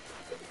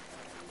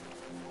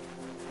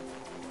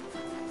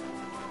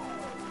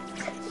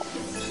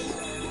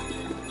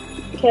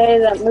 Okay,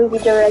 that movie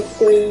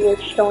director is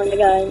showing the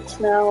guidance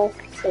now,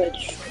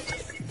 which,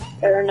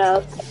 fair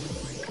enough.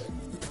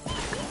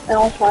 And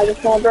also, I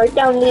just want to break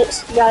down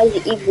this guy's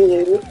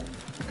igloo.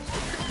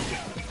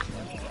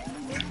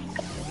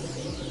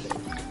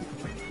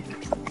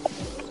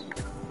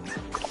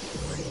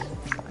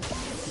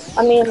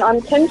 I mean,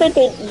 I'm tempted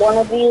to one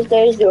of these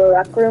days do a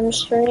Rec Room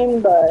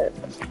stream, but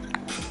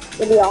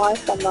to be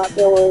honest, I'm not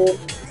really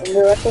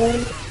into Rec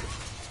Room.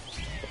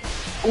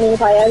 I mean,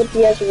 if I had a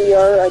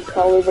PSVR, I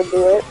probably would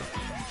do it.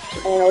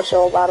 And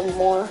also a lot of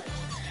more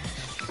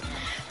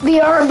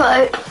VR,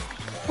 but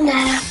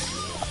nah.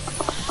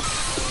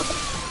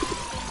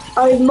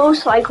 I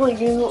most likely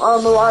do a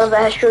lot of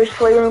Astros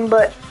Playroom,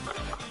 but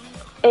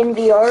in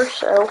VR,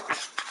 so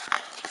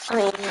I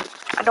mean,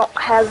 I don't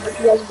have the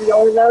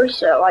PSVR though,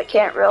 so I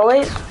can't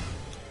really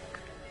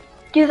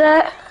do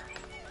that.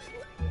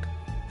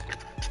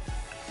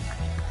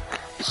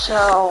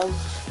 So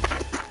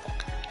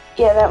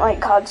yeah, that might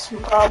cause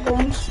some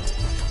problems.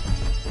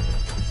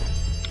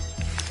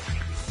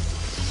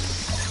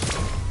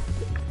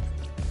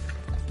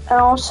 And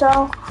also,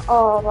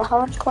 how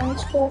much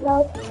coins do I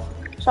have?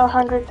 So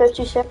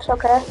 156,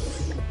 okay.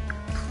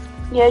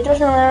 Yeah, just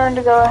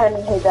remember to go ahead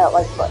and hit that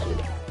like button.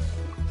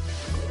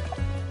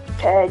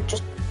 Okay,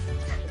 just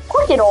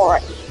click it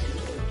already.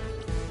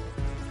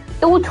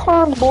 It will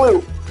turn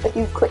blue if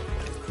you click.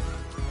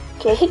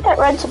 Okay, hit that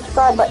red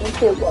subscribe button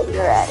too while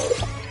you're at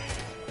it.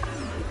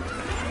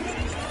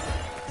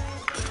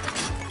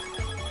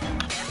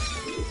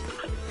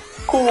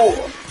 Cool.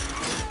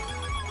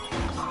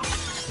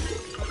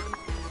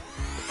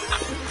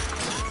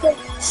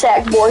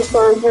 Sack boy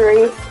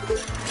surgery.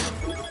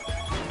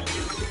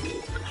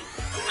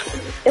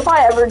 If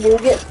I ever do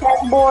get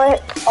sack boy,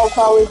 I'll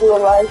probably do a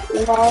live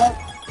stream on it.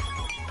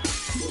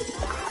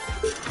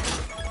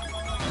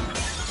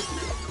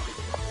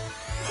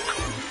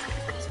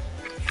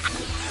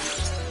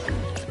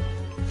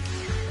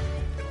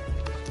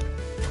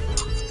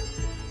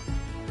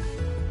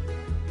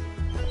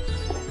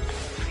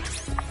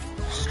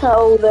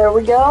 Oh, there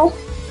we go.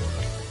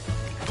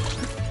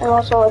 And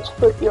also, let's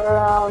flip you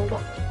around.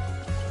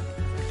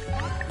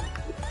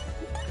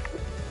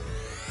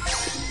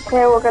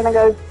 Okay, we're gonna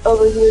go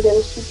over here to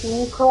the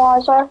CPU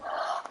equalizer.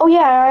 Oh yeah,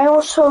 I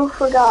also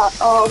forgot,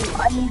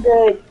 I need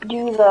to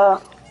do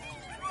the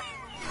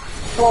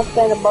small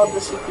thing above the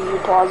CPU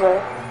equalizer.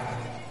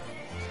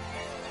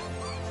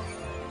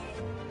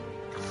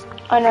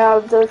 I now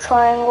have the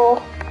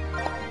triangle.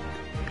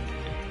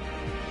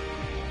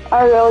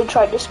 I really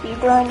tried to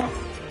speedrun.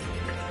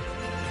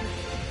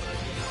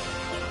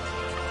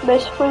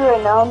 Basically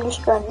right now I'm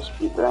just trying to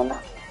speedrun.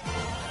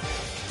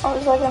 What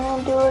was I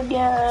gonna do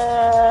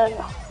again?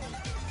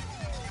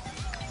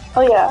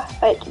 Oh yeah,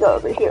 I had to go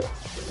over here.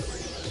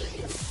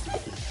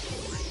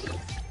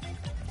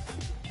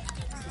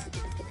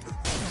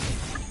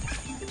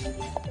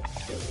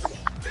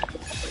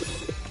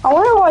 I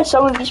wonder why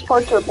some of these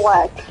parts are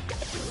black.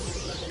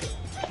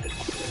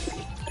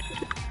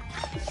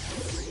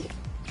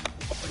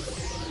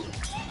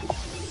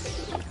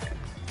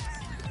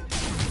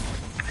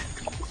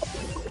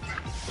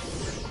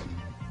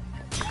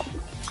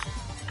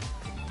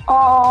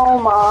 Oh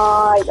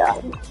my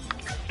god.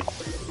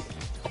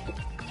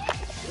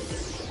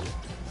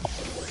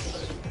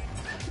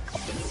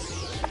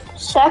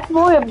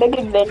 Sackboy: A Big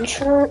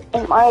Adventure,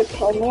 in my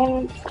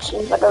opinion,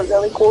 seems like a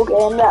really cool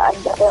game that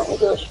I'd definitely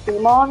do a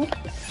stream on.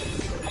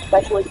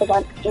 Especially because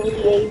I'm in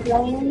the age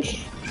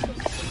range.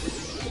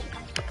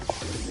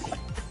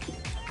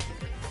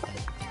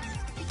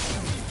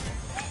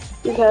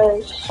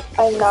 Because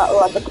I'm not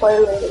allowed to play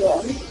it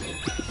again.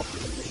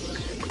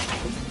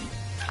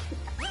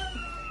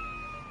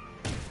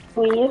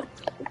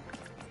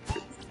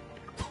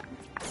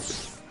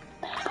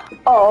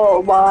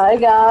 Oh my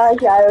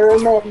gosh, I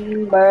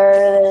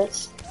remember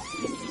this.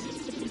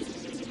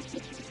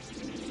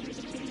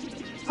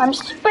 I'm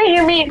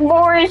Spider-Man,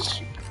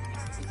 boys!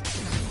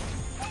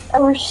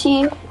 Ever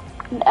see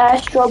an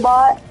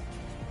Astrobot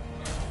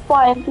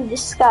flying through the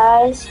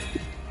skies?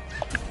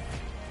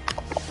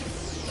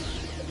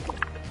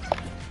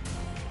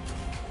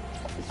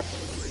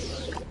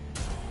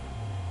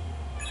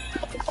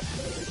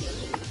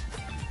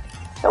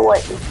 So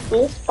what does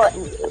this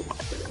button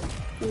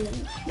do?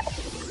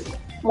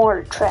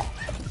 More track.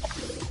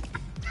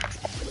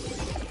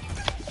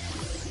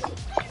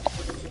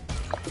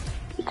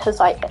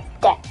 Because I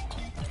adapt.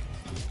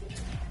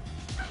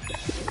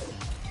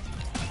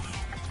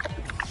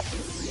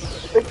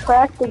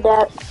 Retract,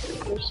 adapt,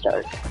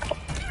 restart.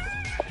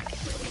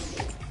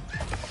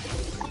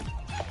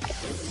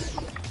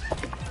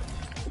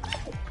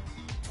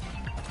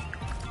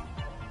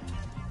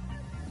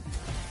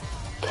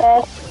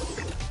 Okay.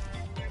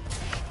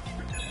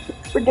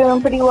 We're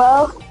doing pretty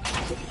well.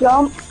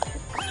 Jump.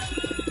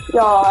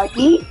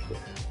 Doggy.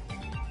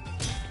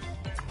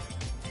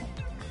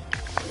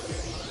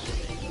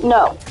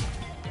 No.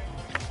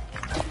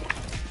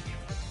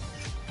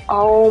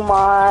 Oh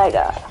my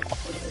god.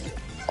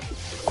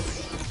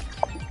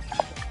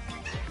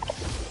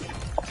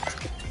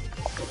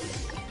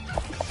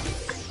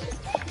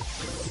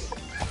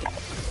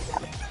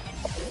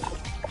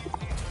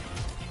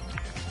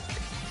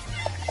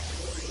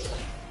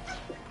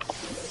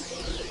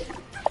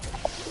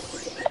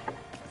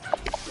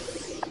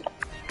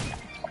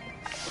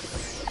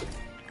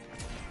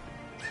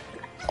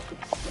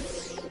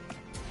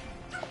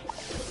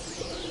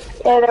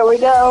 Yeah, there we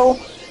go.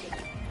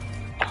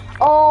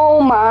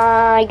 Oh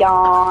my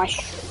gosh.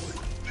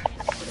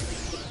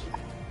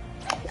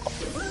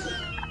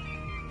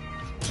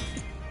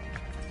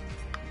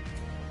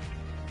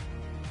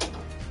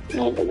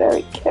 Need to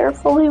very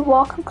carefully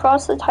walk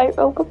across the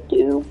tightrope of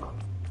doom.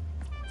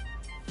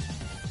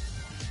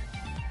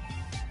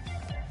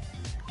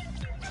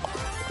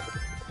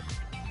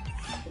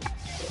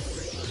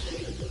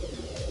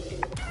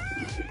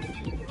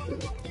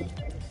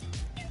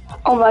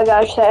 Oh my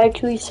gosh, that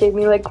actually saved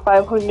me like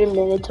 500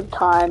 minutes of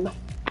time.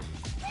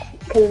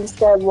 Because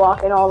instead of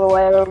walking all the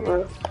way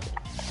over,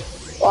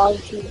 why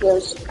don't you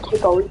just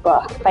take a leap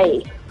of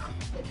faith?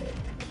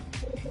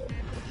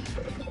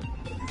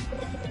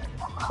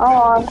 Come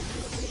on.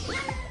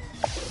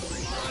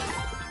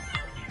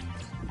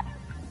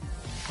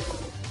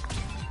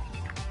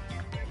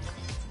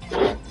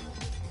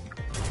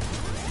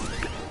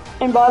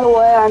 And by the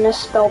way, I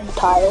misspelled the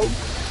title.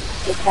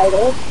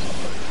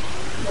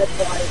 That's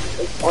why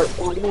it's part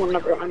 1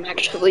 whenever I'm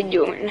actually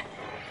doing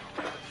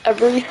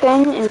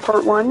everything in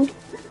part 1.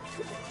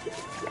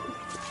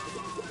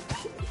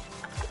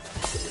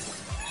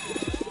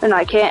 And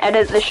I can't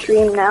edit the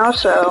stream now,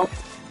 so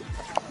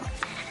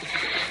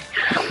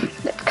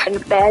that's kind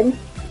of bad,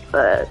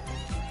 but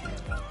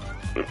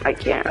I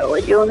can't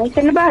really do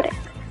anything about it.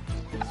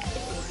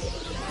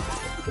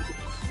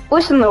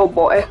 Listen, little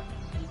boy,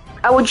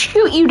 I would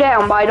shoot you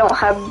down, but I don't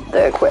have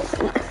the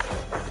equipment.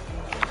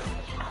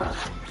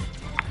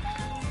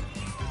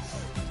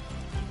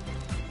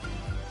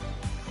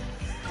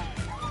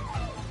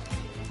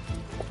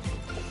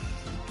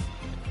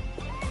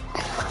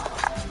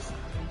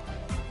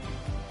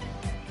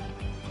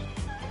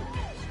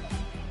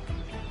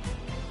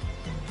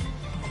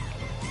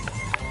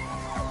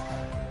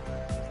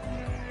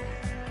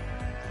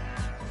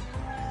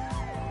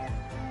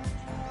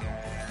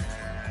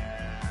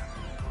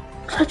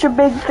 Such a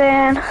big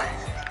fan.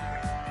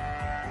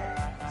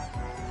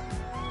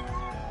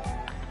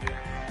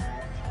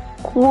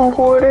 Cool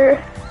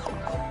hoarder.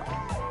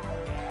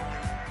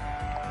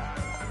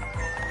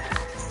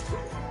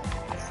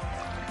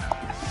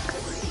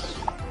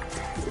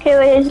 Okay,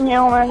 ladies and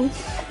gentlemen,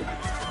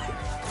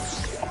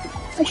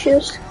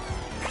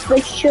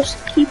 let's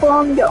just keep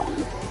on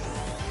going.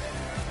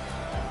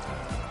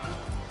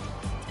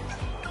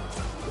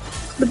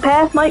 The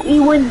path might be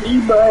windy,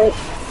 but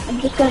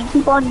I'm just gonna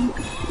keep on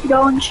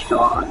going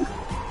strong.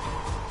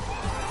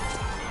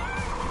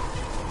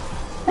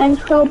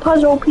 Thanks for the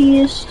puzzle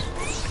piece.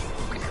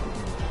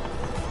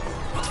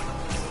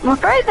 I'm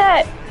afraid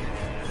that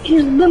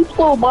his limp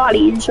little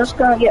body is just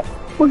gonna get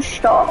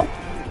pushed off.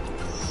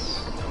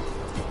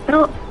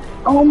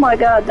 Oh my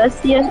god, that's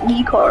the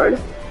SD card.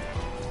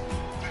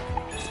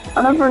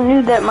 I never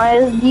knew that my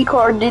SD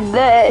card did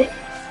that.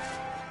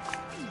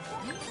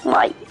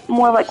 Like,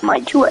 more like my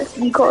two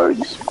SD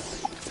cards.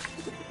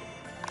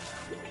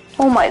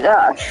 Oh my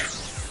gosh.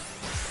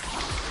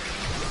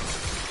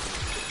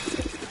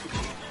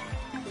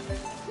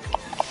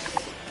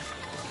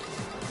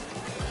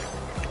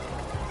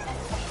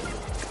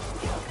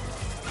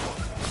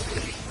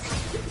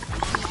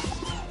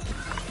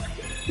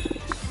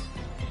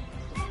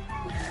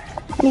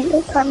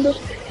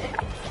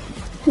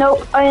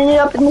 Nope, I ended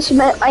up in the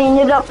cement.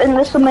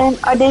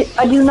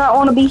 I do not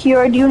want to be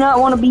here. I do not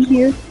want to be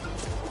here.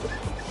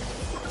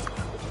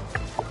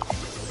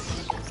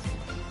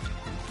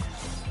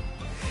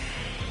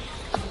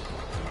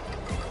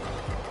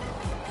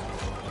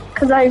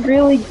 Because I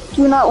really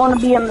do not want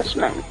to be in the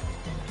cement.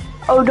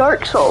 Oh,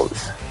 Dark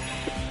Souls.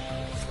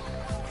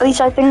 At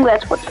least I think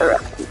that's what they're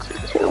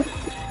referencing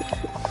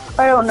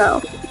to. I don't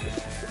know.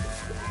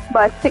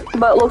 But it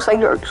looks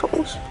like Dark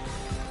Souls.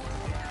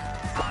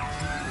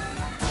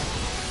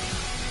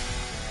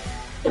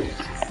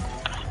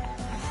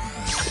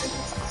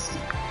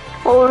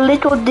 Oh,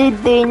 little did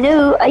they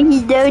know, I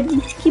decided to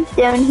skip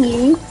down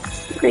here.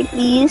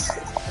 Prickies.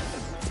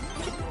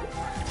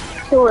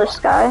 Kill this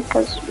guy,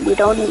 because we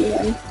don't need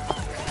him.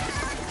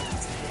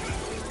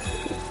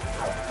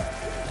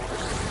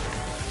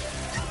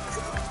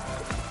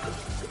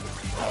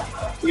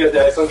 You got the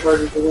iPhone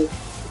charger for me?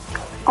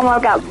 Oh,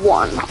 I've got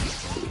one.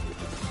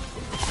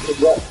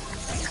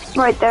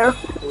 Right there.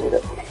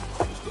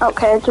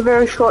 Okay, it's a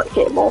very short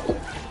cable.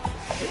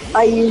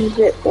 I used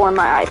it for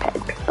my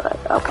iPad,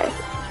 but okay.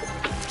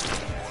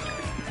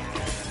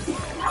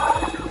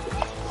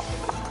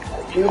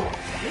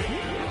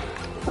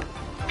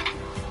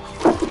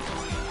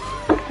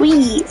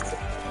 Wee.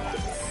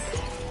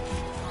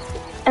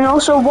 And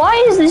also, why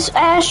is this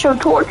Astro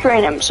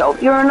torturing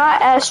himself? You're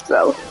not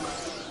Astro.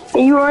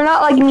 And you are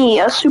not like me,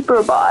 a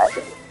super bot.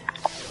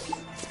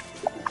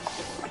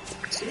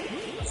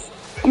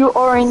 You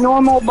are a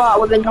normal bot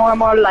with a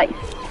normal life.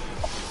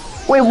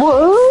 Wait,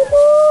 what?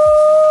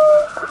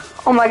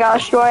 Oh my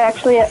gosh, do I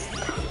actually...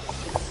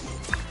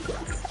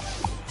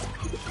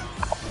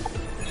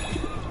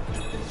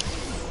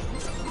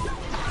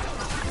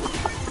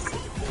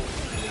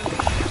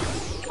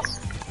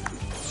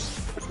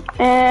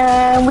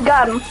 And we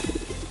got him.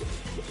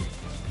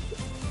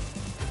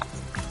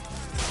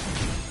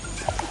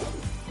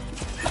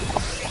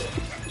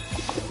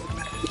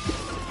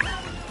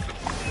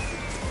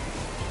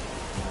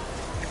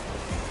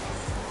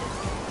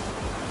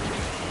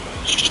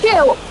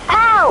 Chill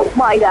out,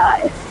 my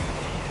guy.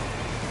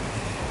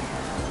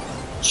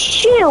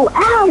 Chill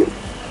out.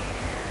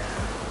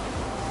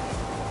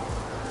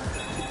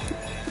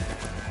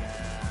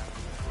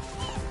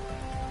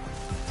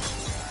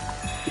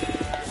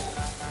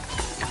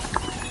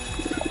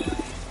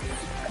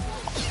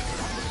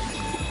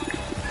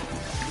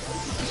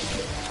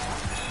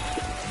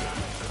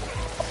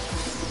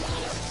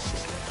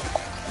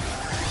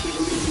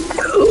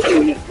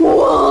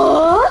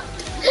 What?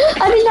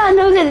 I did not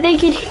know that they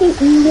could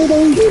hit me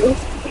mid-air.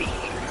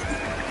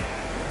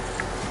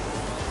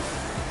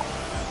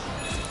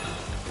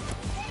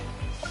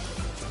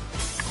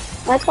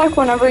 That's like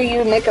whenever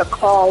you make a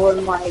call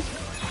and like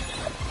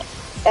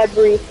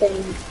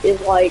everything is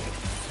like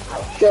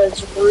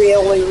just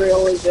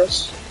really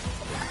just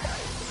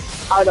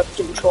out of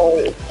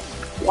control.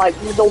 Like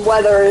the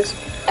weather is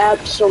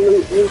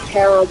absolutely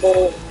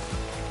terrible.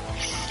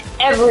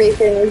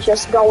 Everything is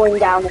just going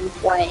down in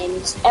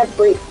flames.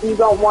 You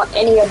don't want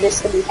any of this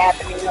to be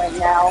happening right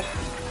now.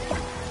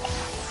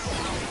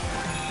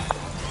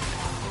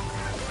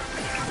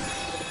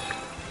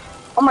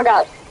 Oh my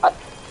god,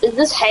 is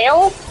this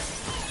hail?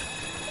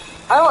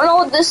 I don't know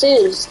what this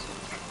is,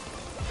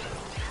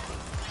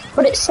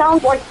 but it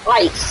sounds like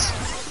ice.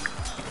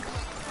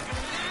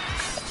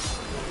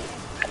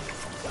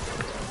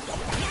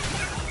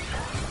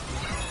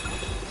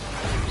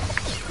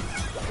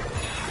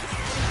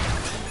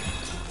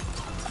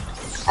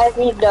 I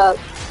need to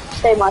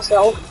save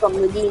myself from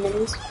the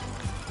demons.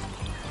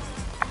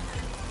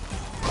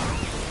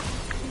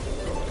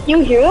 You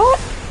hear that?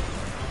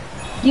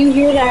 You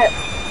hear that?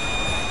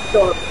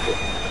 The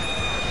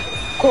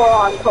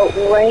quote-unquote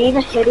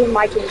rain hitting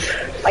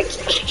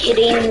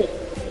hitting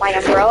my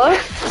umbrella.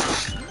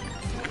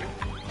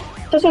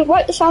 Doesn't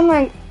quite sound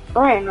like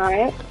rain,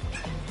 right?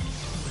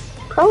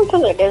 Probably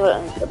because it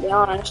isn't, to be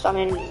honest. I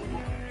mean,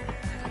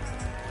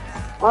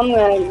 I'm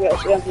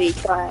just gonna be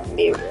trying to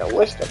be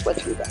realistic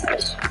with you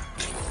guys.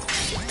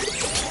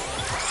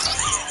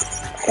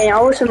 Okay,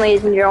 now listen,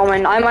 ladies and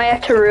gentlemen, I might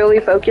have to really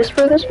focus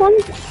for this one.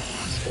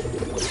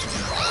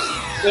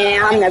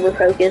 Yeah, I'm never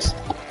focused.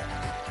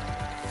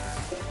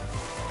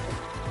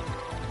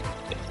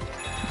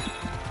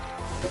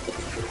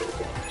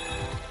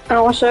 And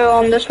also,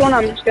 on this one,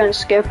 I'm just gonna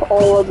skip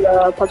all of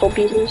the puzzle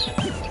pieces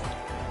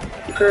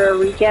for a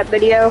recap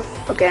video.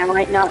 Okay, I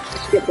might not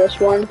skip this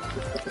one.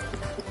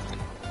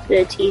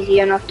 It's easy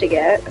enough to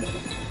get.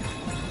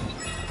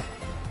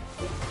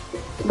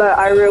 But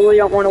I really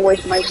don't want to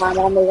waste my time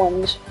on the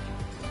ones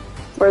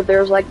where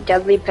there's like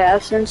deadly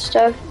paths and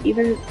stuff.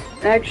 Even,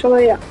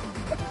 actually,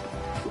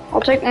 I'll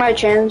take my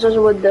chances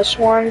with this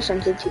one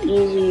since it's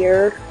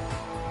easier.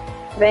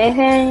 If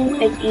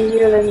anything, it's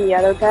easier than the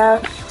other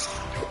path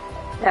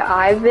that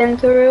I've been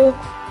through.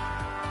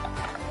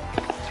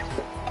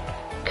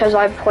 Because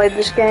I've played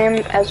this game,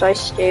 as I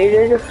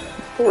stated,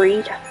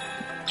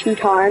 two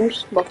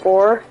times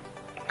before.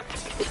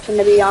 And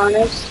to be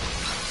honest,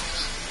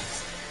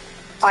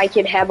 I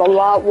could have a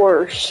lot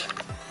worse.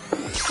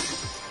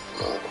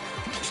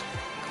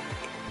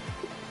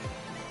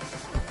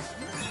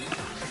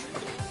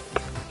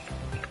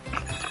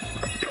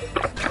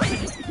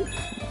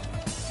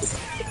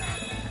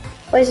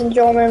 Ladies and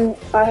gentlemen,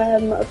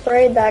 I'm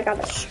afraid that I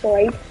got a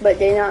stripe, but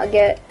did not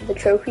get the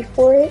trophy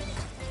for it.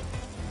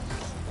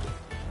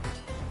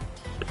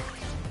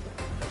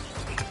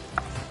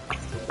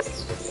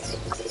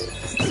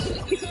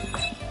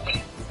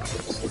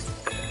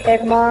 Okay,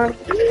 come on.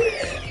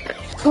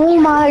 Oh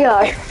my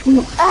gosh.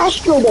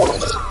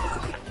 Astros.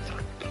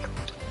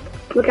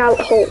 Look out,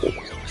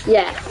 holy.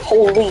 Yeah,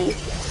 holy.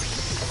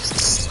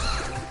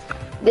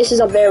 This is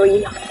a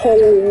very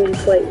holy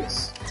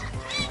place.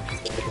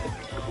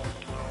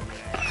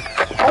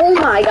 Oh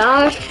my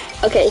gosh.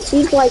 Okay, it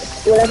seems like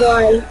whenever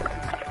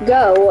I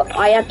go,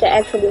 I have to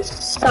actually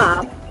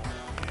stop.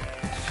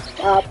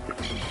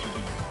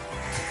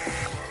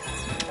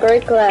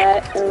 Break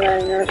that, and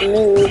then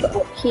move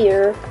up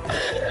here.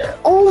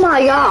 Oh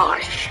my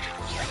gosh!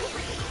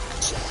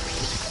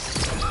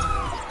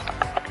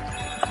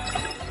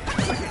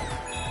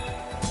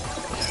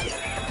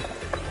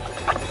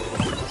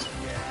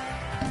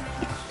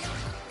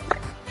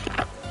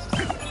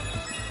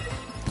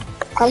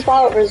 I'm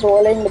about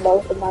resorting to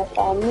both of my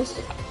thumbs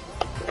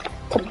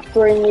to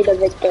bring me the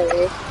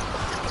victory.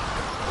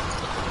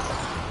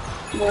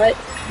 But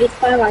this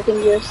time I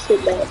can just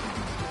sit back.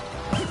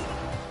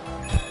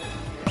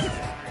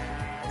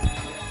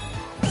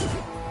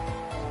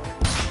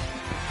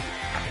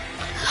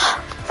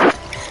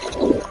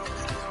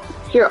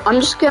 Here, I'm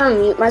just gonna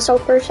mute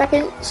myself for a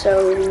second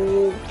so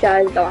you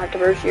guys don't have to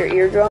burst your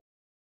eardrum.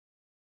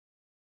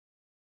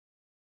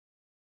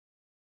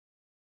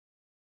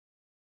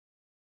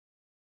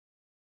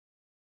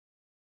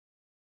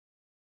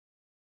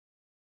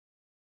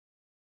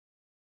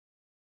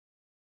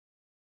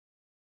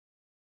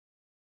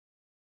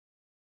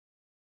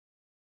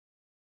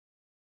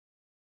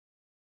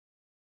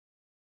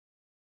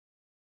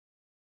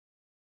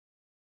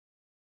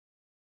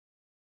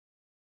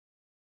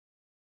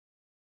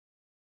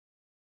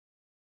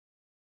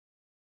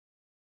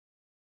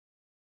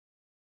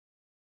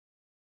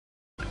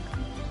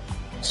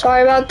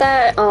 Sorry about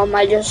that.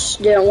 I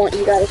just didn't want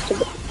you guys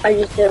to. I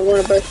just didn't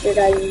want to burst your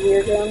guys'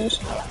 eardrums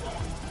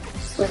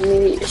with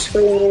me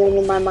screaming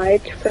into my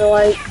mic for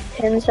like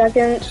 10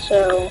 seconds.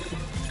 So,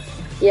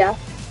 yeah.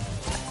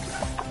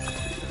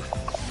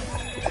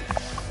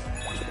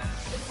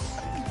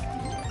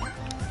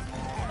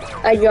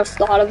 I just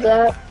thought of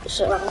that.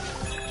 So,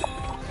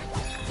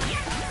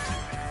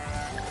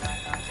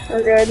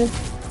 we're good.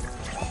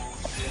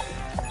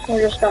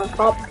 We're just gonna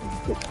hop.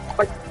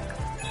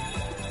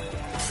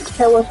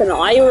 Hey, listen,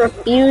 I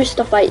refuse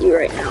to fight you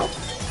right now.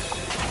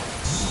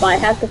 But I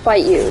have to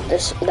fight you.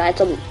 That's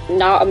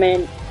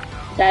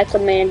a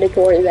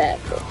mandatory that.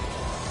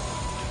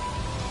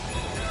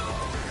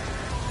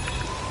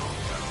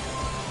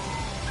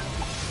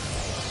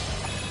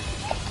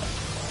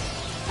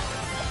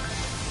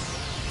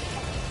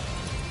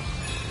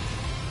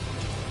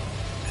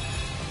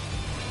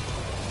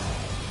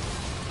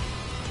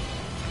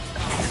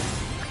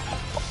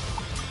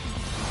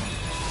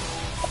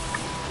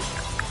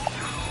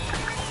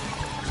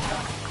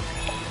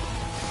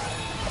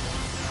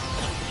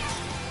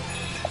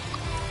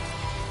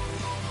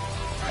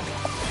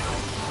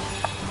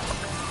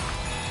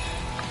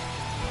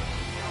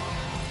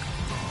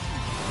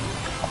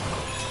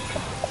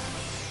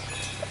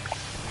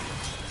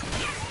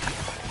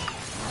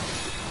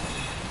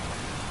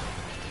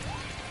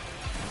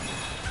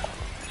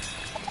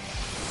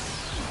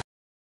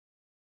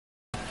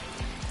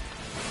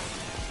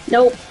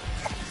 Nope.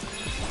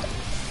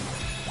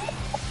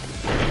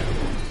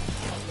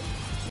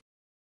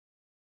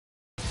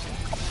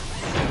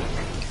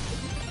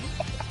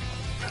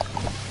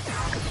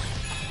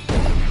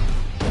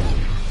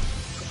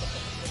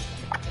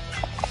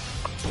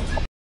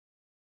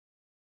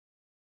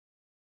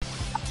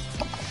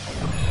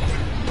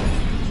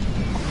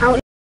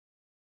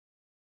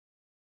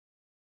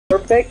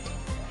 perfect.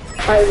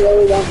 I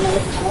really don't know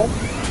how.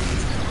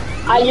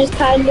 I just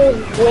kind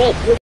of went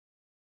with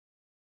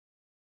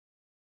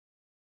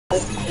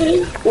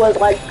was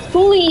like,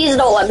 please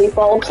don't let me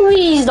fall,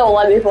 please don't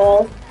let me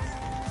fall.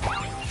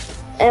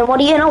 And what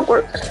do you know,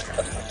 worked.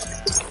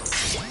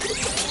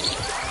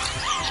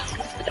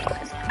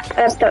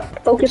 I have to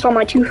focus on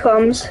my two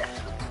thumbs.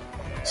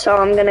 So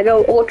I'm gonna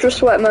go ultra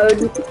sweat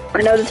mode.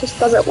 I know that this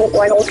doesn't look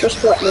like ultra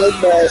sweat mode,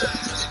 but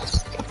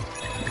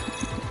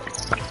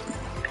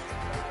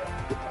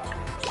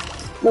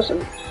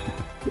listen.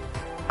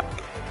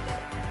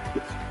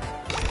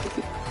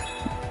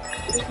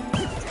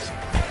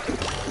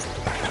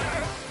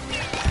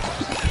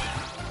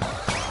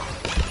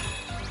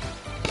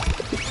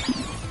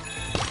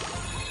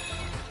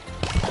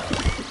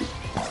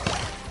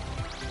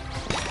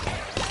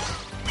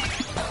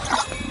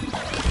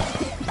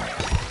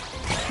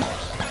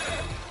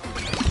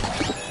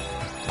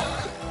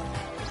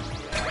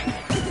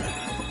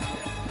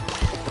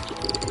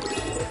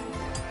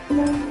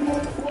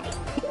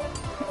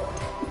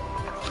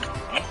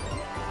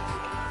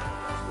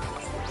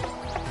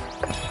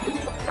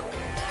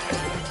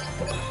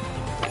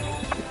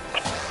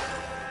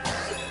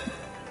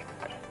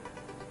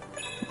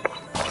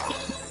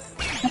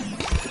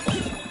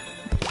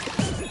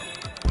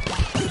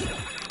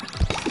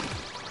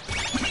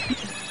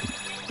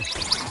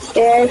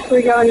 Yes,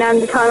 we're going down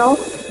the tunnel.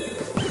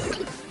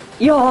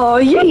 Yo,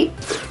 yeet!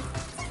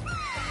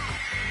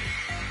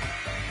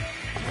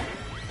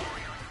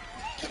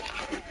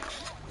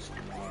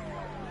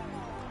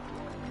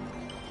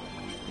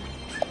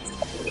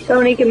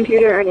 Sony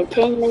Computer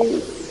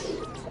Entertainment.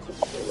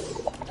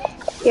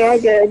 Yeah,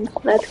 good.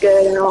 That's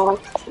good and all.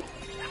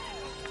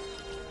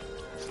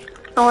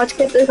 Now let's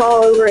get this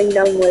all over and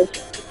done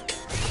with.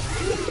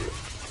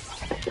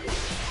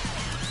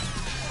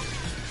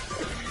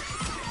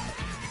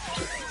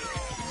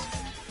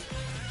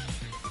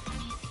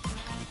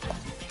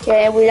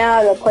 Okay, we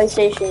now have a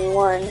PlayStation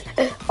 1.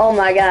 Oh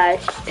my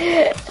gosh.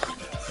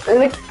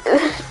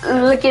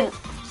 Look at,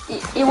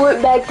 it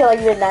went back to like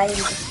the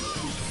 90s.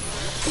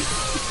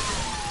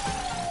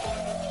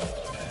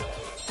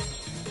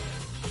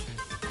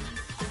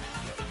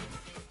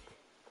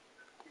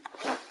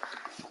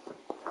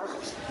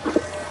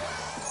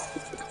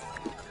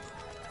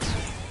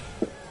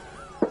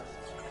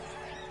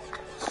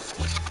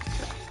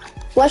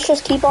 Let's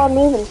just keep on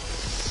moving.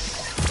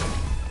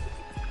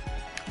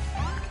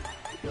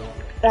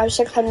 I have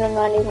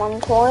 691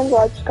 coins.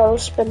 Let's go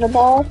spin the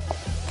ball.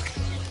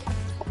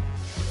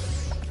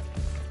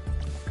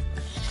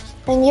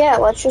 And yeah,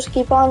 let's just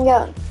keep on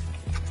going.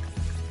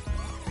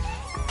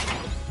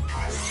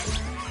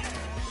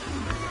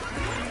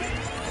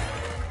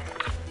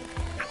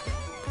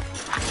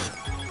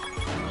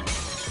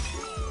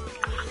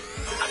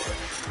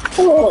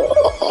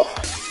 Oh.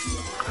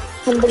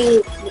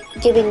 Somebody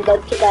giving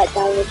blood to that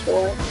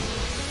dinosaur.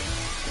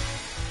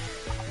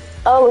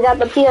 Oh, we got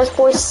the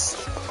PS4,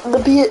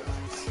 the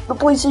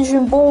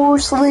PlayStation 4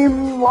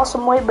 Slim, lost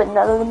some weight, but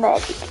none of the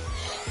magic.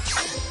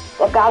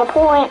 I got a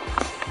point.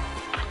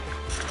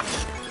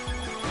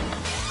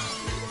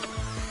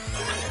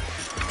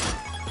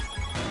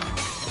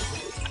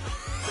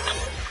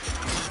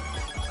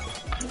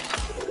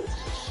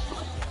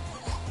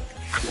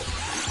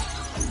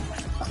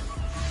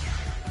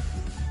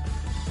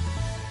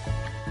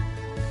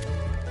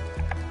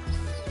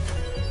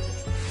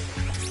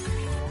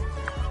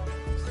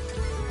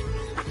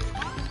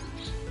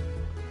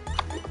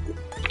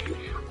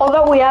 All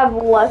that we have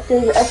left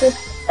is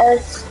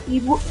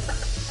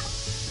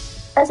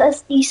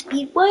SSD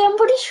Speedway, I'm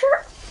pretty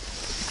sure.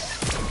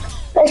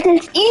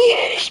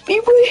 SSD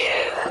Speedway.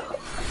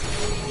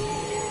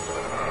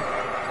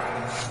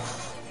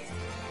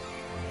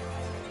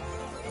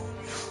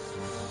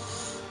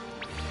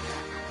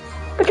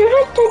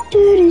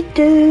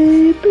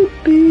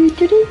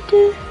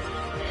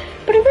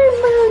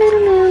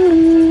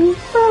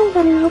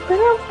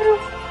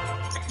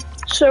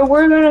 So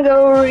we're gonna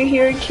go over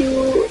here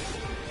to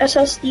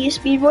SSD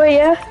Speedway,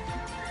 yeah?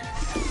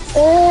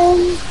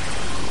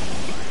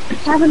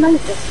 Have a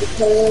nice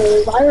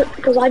day,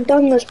 because I've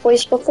done this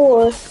place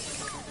before,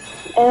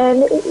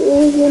 and it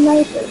is a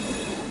nice day.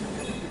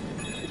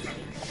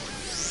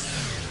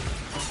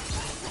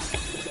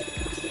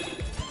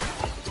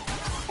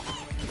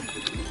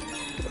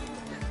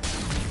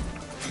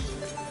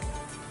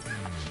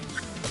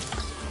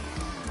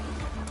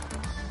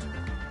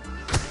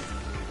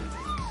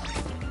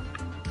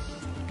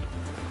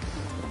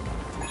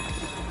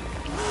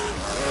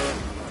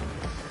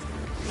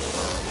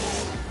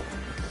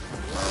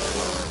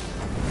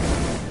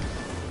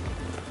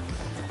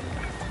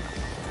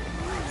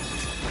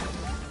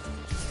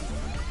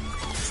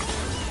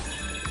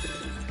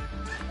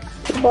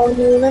 Ball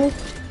moving.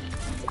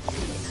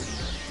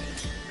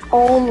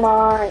 Oh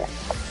my.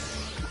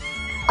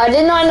 I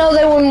did not know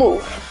they would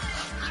move.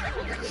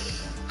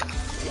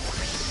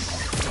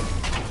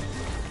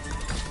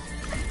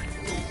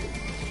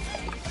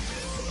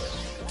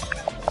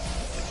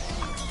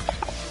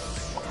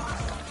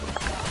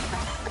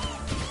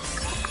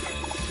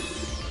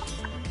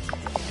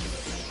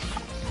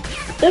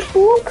 This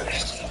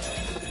works.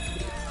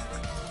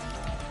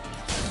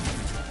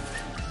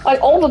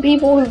 Like all the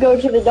people who go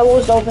to the double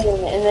open,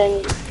 and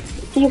then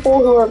people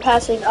who are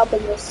passing up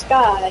in the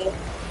sky,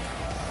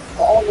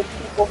 are all the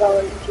people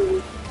going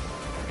to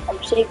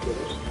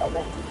safeties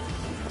open.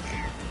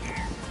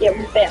 Yeah,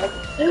 we failed.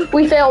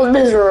 We failed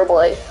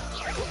miserably.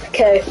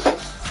 Okay.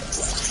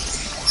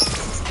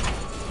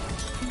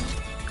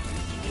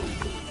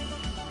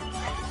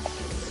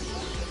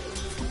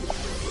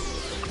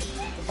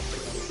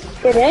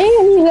 Did any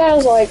of you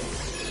guys like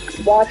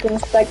watch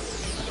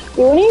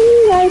do any of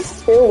you guys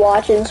still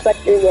watch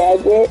Inspector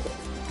Gadget?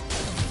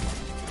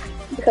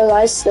 Because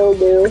I still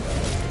do.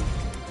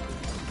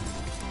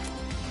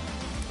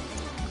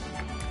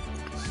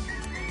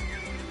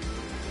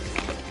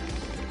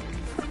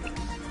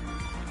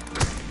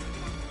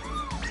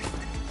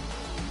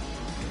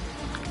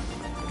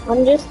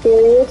 I'm just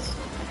curious.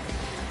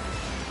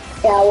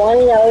 Yeah, I want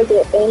to know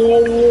if any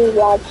of you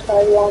watch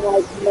one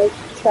like most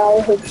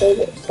childhood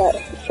favorite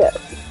show.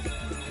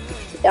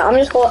 Yeah, I'm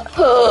just going.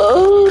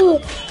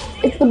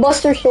 It's the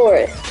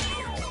Bustersaurus.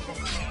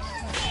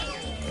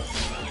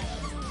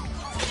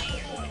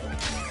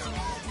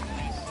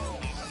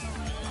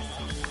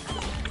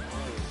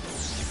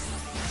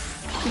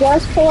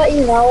 Just to let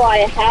you know, I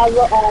have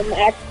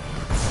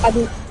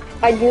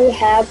I do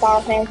have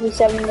Final Fantasy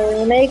VII the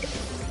remake.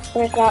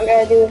 I'm just not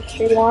gonna do a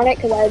stream on it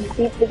because I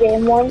beat the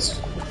game once.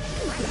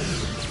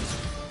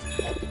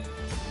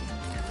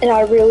 And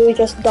I really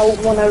just don't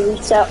want to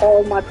reset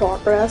all of my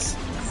progress.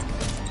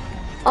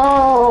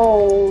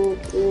 Oh,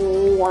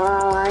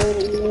 why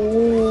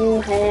you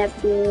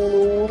have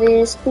to do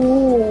this to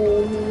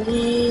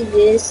me?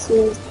 This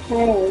is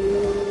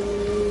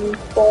painful.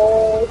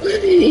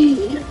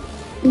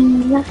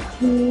 Yeah,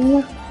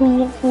 you're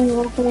gonna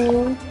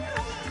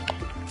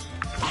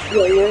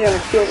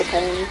feel the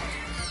pain.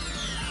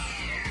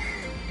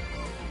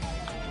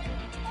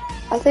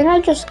 I think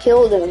I just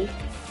killed him.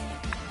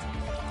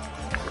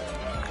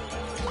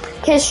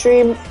 Okay,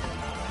 stream.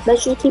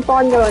 Let's just keep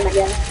on going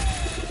again.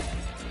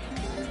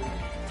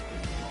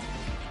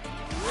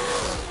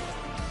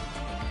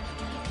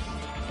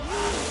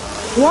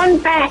 Run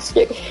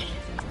faster!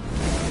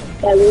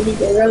 Yeah, we need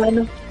to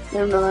run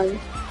and run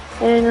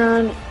and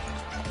run.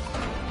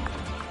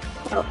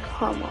 Oh,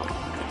 come on.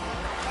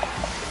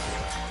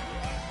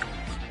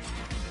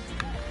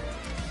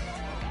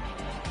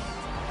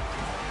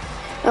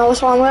 Now,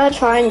 so I'm gonna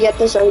try and get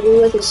this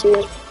over with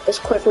as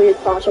quickly as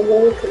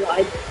possible because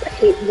I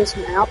hate this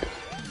map.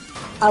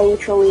 I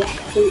literally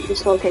hate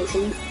this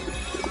location.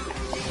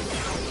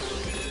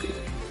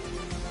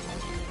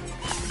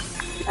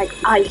 Like,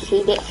 I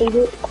hate it.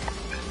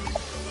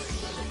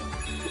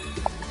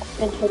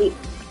 And hate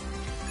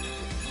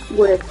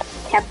with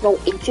capital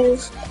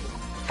H's.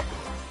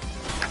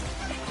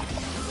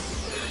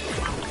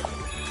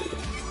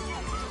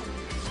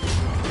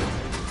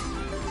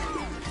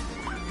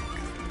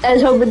 I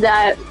was hoping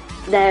that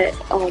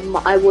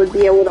I would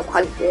be able to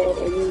punch it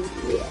and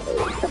yeah.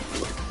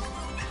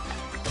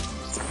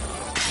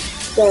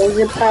 So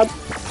zip up.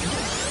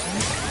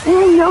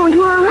 And go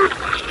into our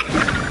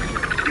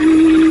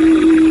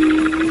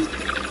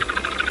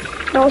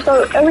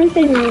also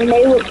everything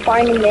may look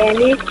fine and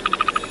dandy.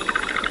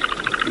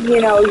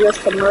 You know,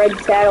 just some red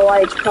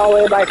satellites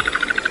probably like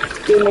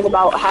scheming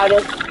about how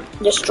to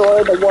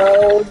destroy the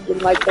world in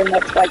like the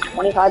next like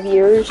 25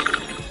 years.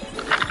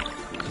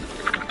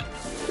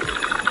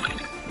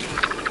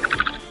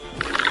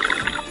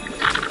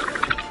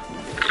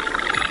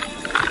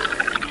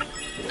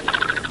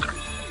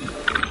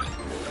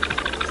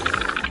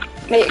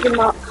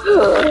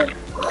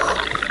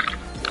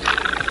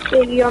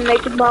 Maybe I'm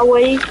making my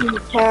way to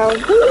town.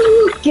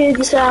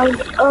 Getting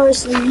sound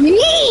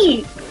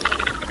asleep.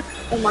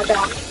 Oh my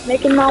god.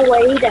 Making my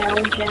way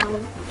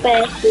downtown.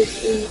 Fast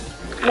asleep.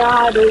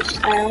 Not a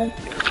sound.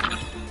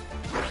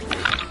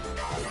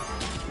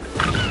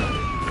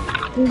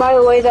 And by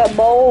the way, that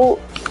ball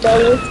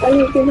that looks like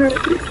it can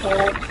hurt you.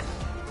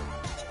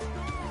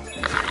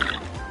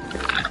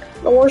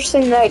 The worst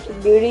thing that I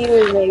can do to you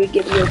is maybe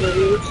give you a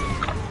bruise.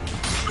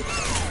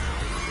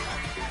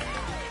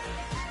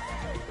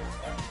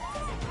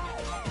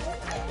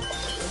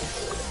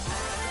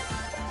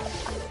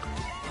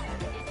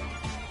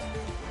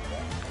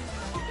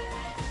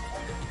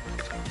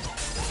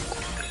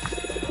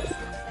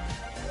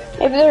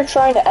 Maybe they're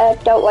trying to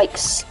act out like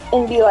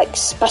and be like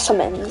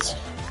specimens.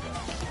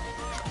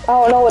 I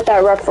don't know what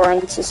that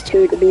reference is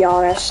to be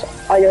honest.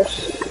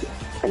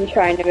 I'm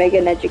trying to make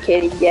an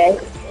educated guess.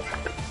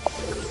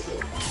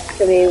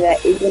 So maybe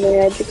that isn't an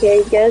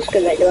educated guess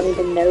because I don't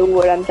even know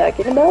what I'm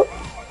talking about.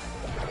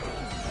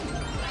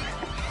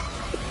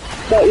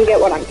 But you get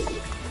what I'm saying.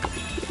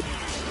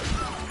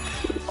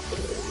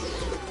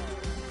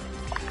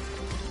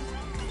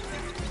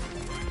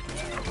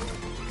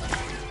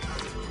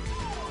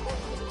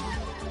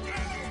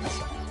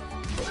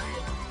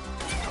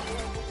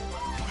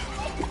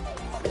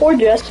 Poor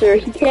Jester,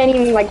 he can't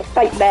even like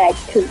fight back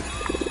because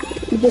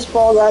he just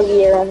falls out of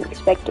the air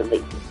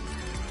unexpectedly.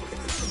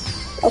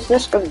 What's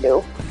this gonna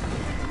do?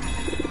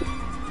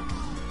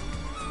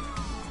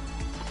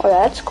 Oh,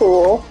 that's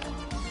cool.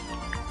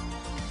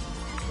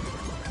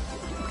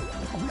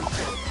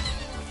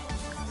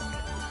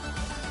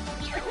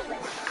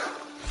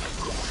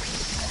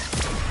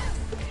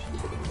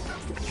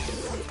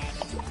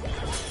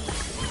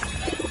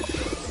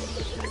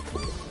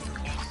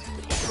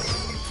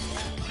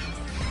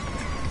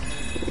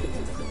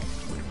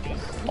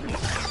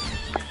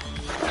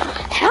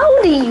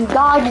 How do you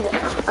dodge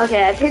that?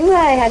 Okay, I think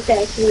that I have to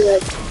actually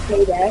like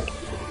play back.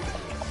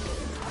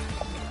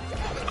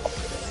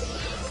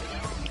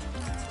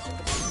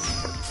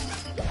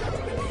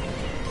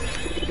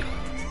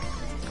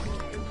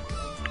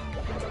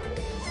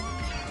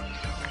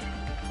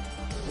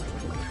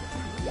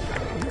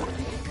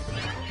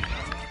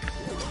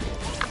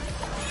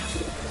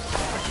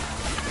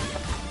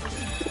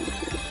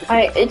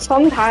 It's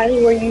sometimes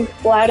where you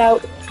flat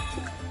out.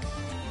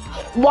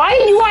 Why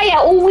do I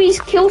always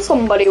kill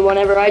somebody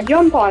whenever I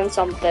jump on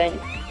something?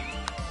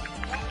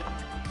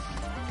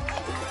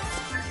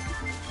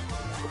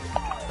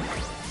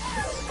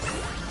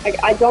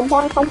 Like I jump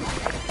on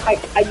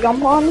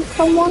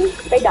someone,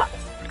 they die.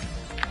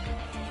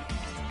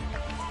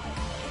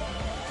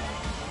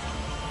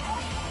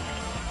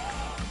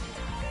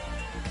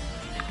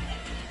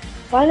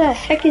 Why the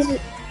heck is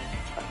it?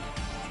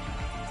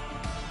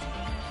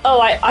 Oh,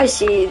 I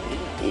see.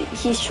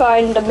 He's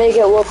trying to make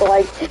it look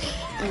like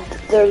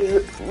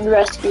the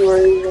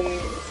rescuers and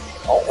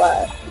all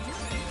that.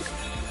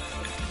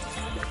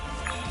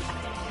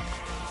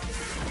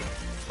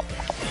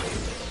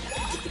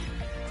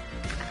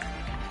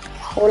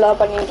 Hold up,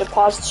 I need to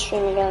pause the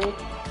stream again.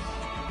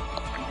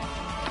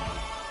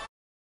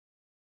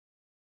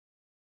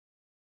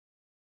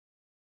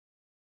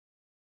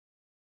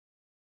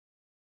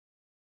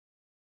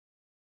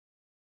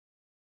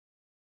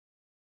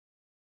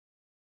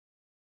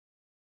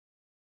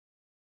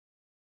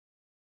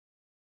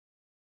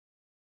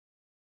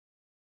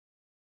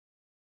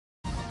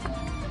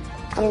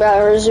 I'm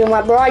gonna resume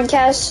my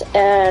broadcast,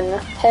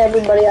 and hey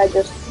everybody, I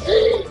just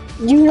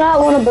do not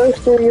want to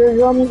burst through your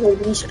drums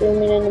with me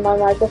screaming into my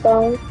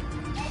microphone.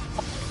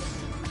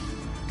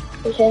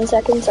 For 10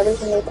 seconds every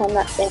single time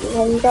that thing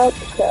comes up,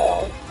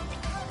 so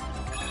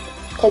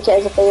take it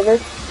as a favor.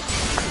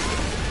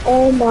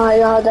 Oh my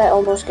god, that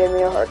almost gave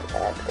me a heart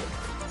attack.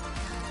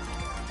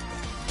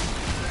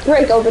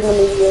 Break open the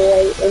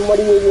media, and what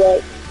do you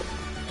get?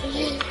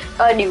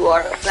 A new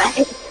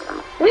artifact.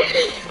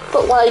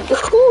 But like,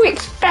 who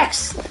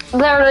expects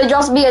there to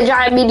just be a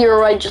giant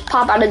meteorite just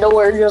pop out of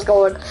nowhere and just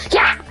going,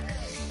 yeah!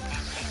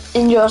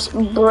 And just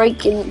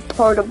breaking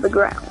part of the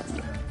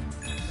ground.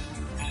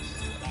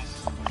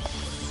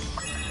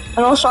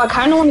 And also, I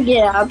kind of want to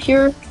get out of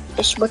here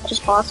as quick as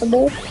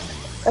possible.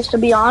 Because to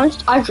be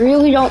honest, I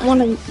really don't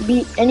want to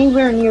be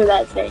anywhere near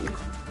that thing.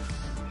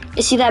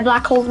 You see that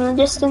black hole in the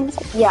distance?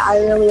 Yeah, I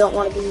really don't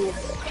want to be near it.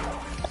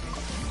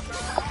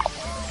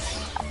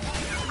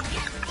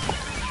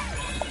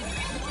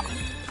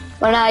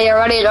 But now you're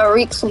ready to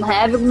wreak some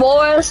havoc,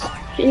 boys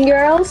and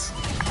girls?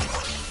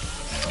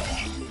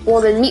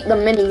 Well, then meet the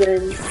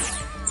miniguns.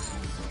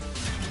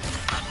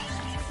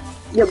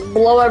 You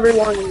blow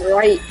everyone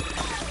right.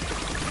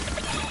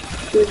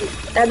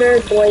 With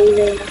ever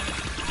blazing.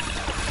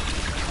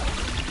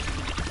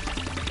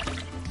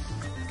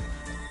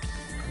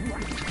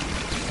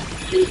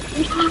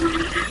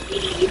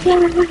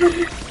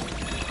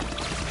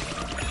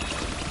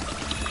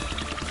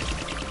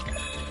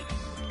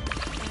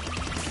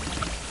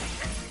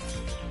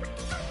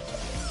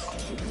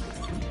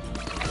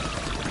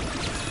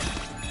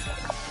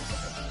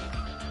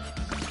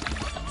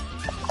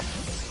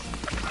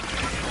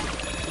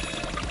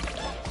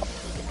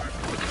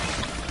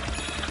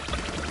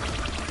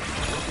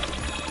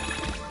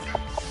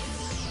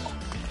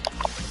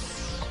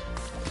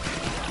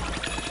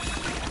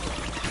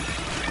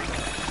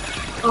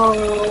 Oh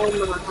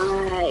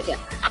my god.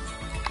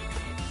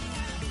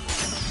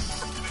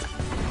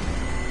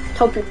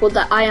 Tell people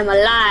that I am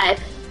alive.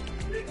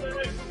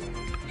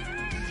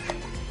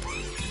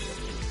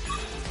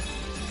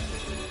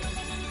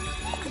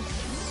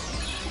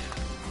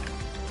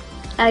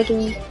 I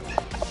can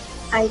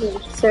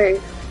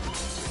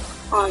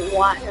surf on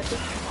water.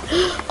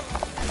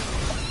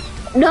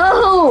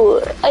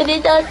 No! I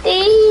did not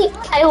think!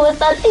 I was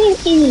not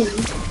thinking!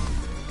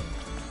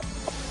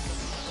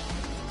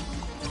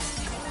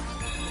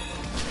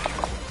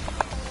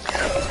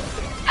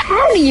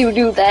 How do you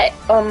do that?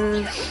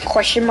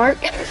 Question mark?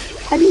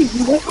 How do you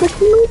do that,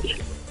 question mark?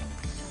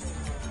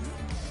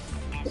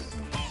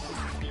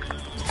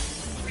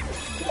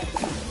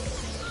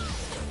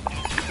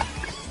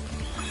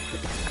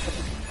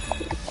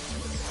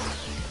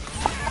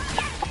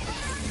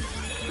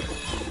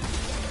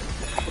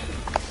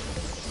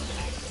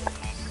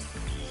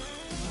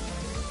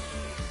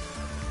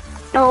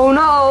 Oh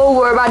no,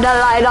 we're about to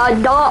light a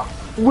bomb.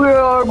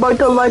 We're about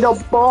to light a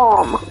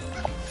bomb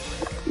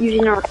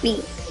using our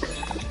feet.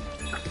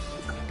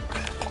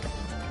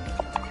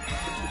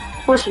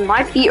 Listen,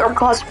 my feet are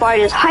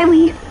classified as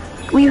highly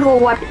lethal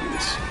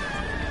weapons.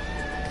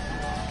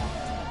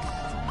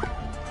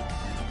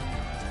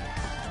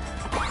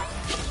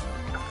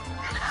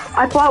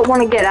 I thought I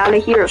want to get out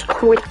of here as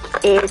quick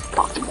as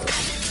possible.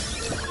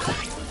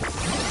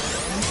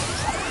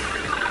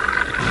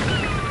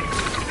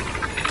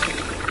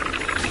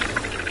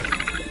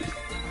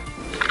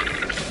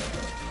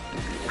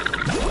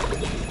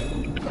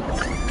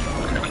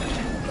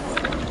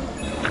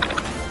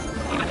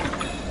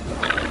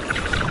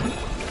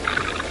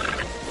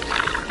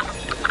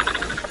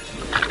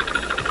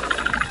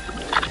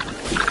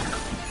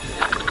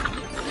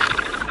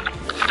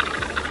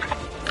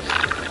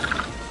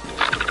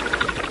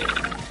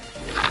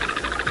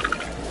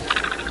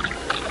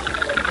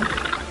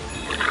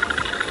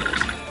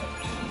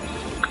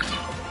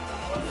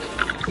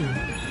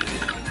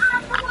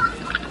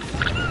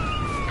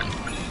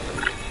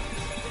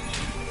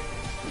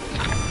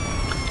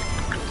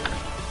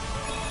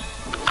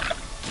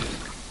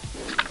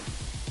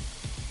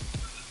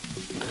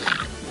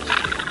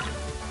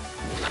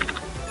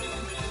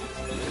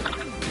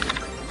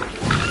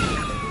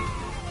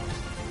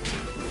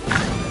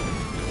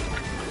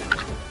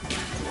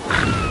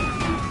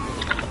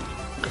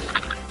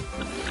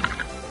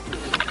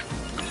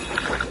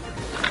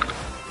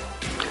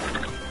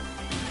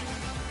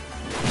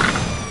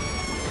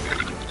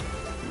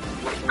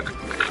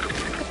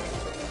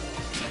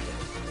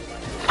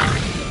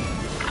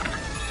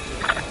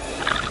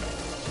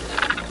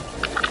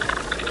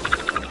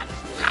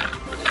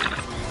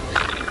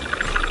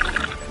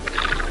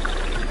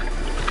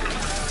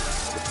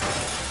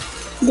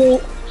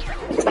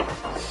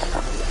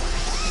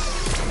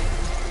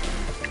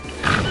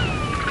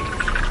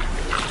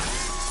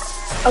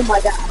 Oh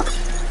my god.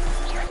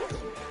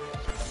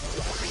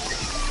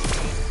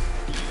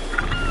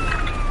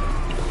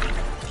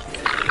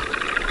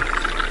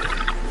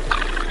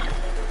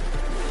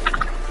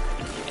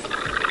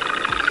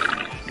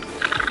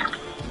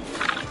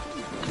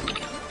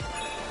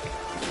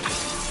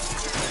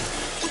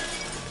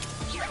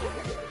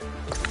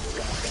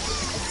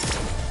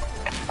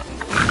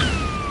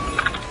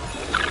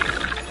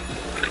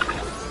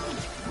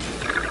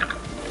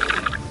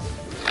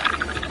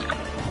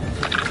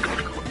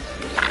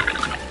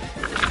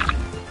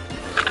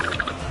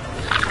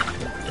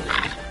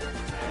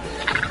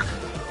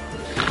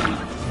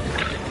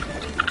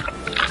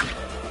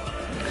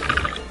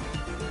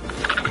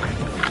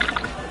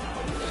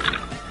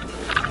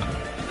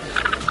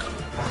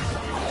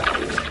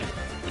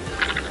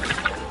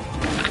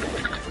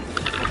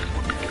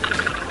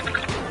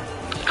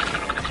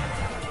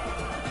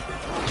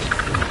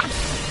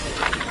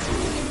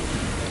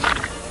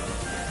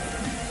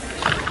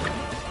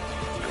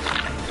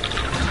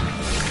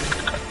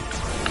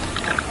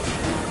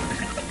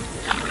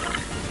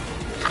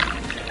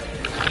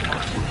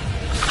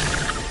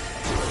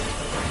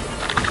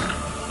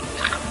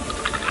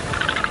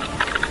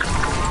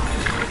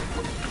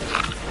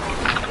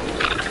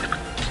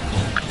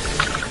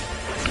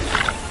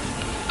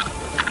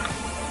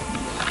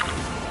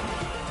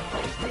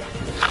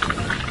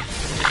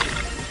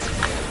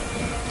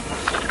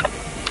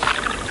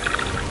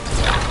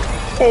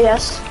 Hey,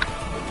 yes.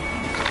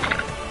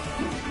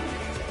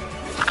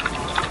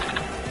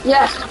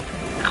 Yes.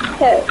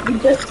 Okay, we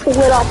just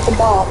lit off the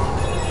bomb.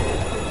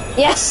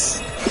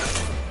 Yes!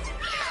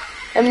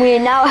 And we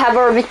now have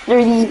our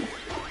victory.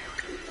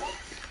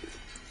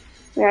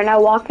 We are now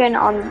walking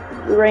on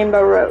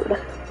Rainbow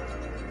Road.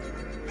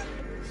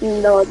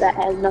 Even though that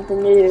has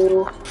nothing to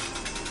do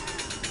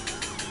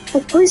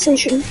with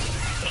PlayStation.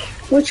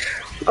 Which,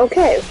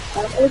 okay.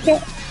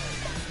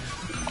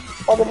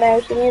 All the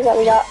matter to me is that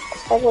we got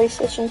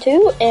PlayStation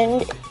 2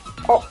 and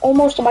are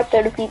almost about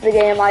to defeat the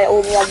game. I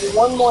only have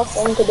one more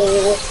thing to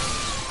do.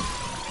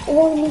 I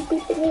want to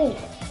beat the game.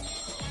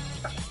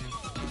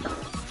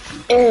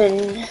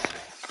 And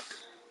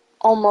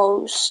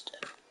almost.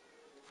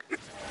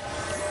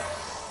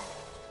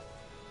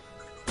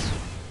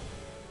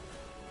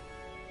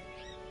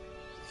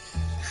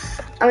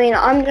 I mean,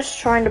 I'm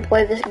just trying to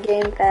play this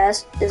game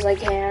fast as I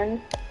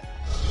can.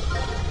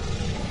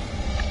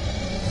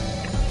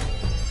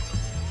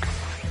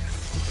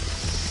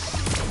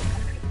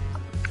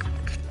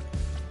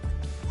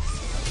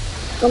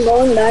 I'm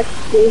going back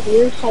to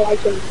here's how I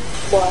can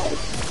play.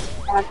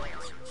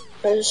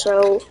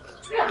 So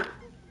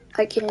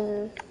I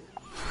can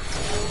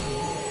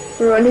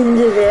run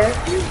into there.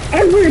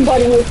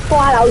 Everybody was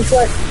flat out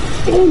just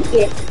take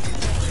it.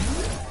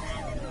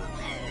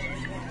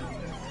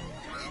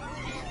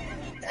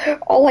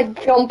 I'll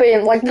like jump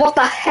in, like what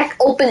the heck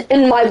opened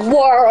in my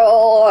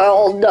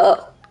world?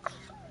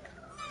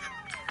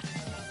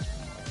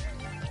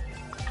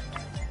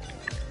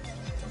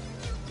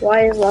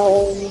 Why is the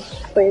whole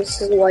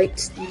place's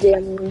lights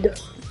dimmed?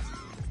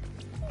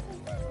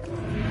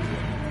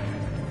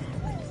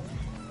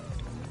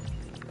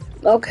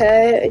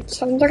 Okay, it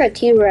sounds like a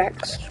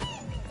T-Rex.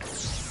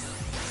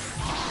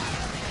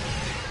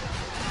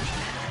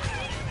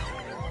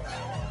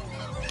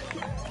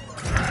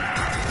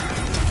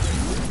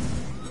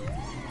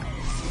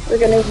 We're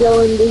gonna go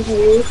into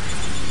here.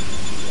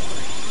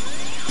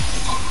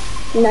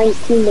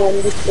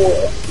 1994.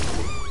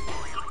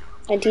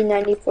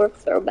 1994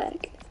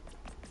 throwback.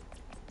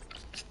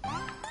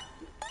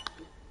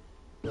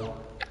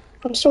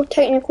 I'm still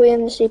technically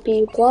in the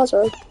CPU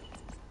plaza.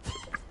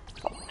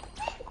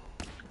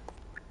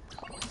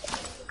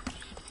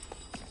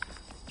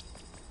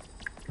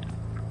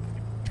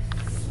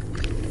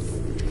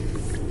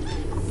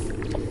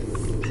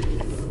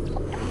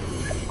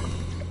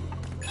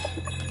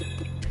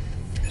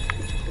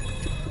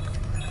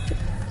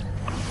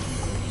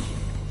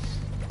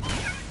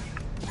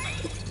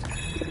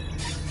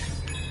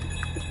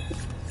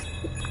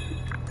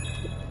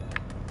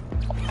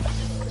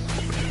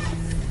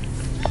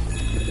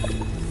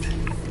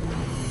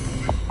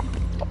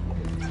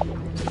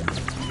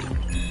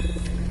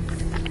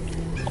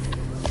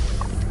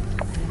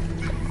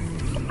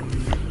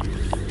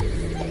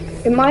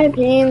 In my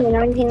opinion, the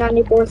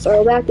 1994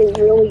 throwback is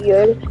really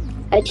good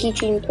at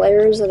teaching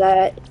players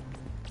that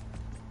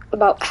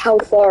about how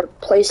far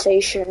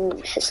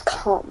PlayStation has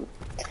come.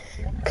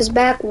 Because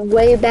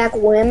way back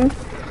when,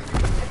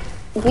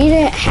 we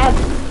didn't have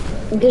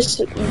this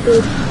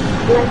good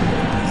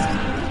graphics.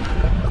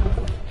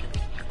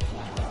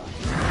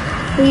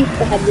 We used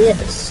to have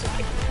this.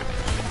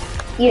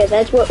 Yeah,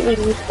 that's what we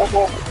used to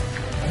have.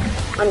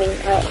 I mean,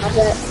 I have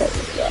that, but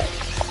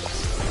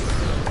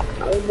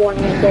I was born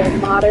into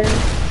modern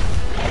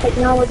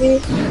technology.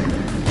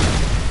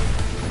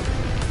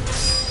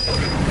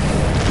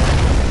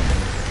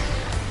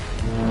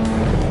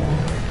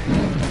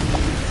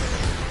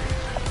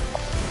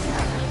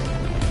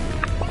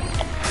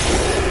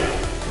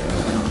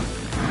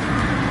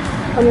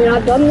 I mean,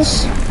 I've done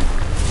this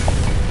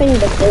thing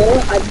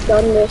before. I've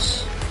done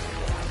this.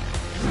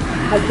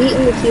 I've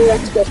beaten the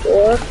T-Rex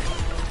before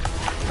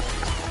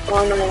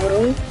on my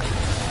own.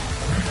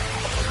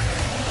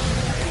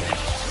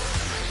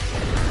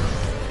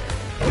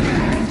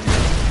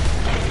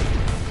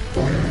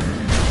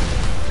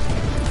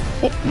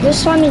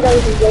 This time he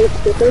does way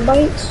quicker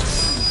bites.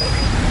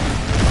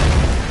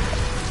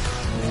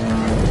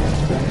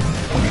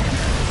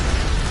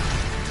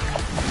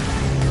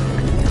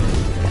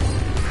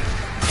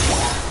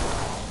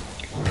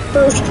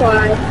 First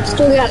try,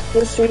 still got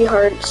the 3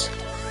 hearts.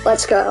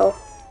 Let's go.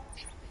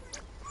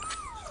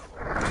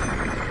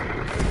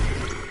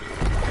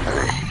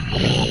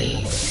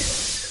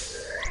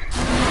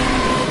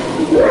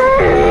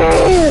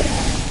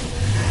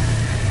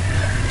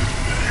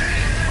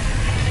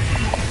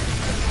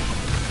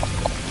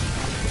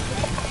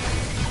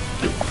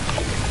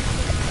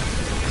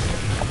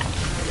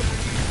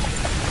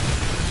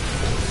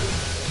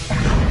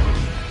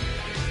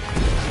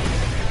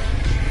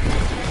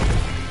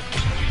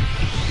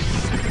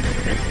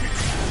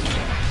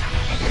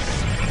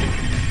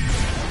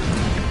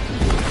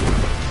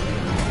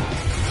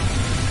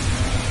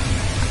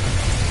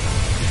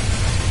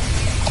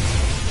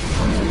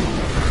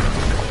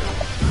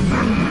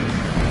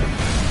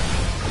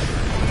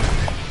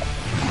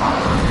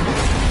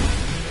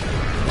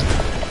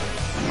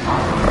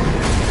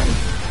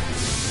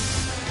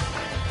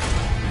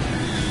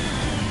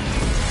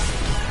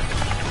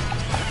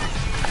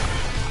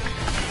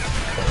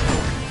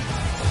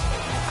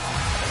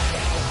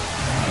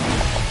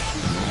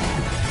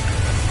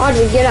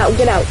 Audrey, get out,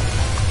 get out.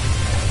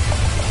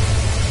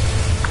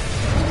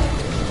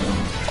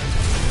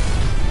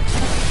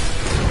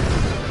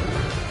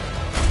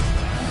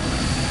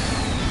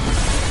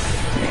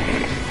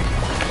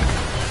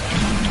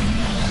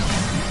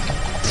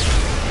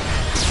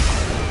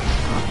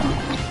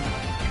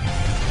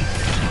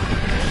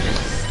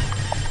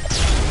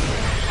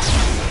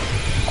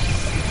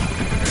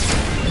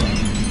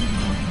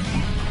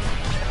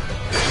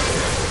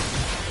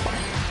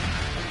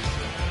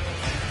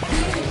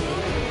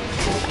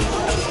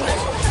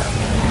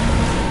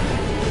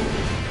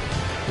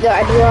 There,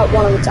 I blew out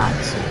one of the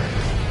times.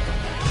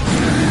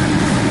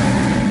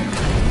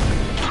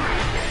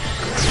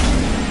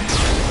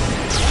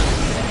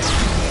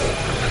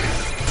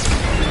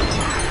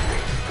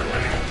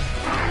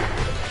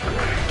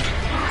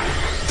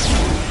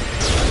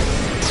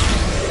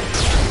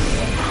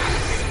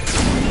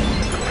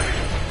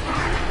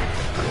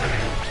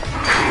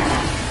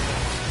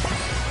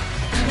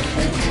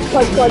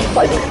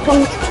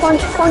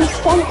 Punch.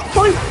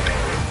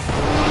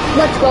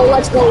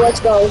 Let's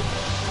go.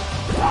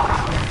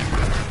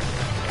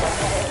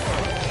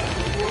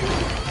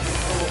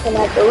 And I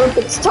have to rip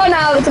its tongue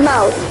out of its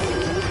mouth.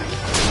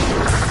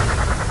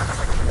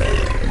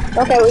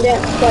 Okay, we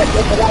didn't start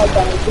with the loud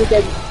tongue. We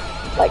did,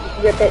 like,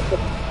 rip it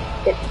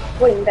and get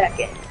putting back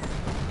in.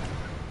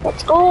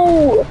 Let's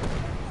go!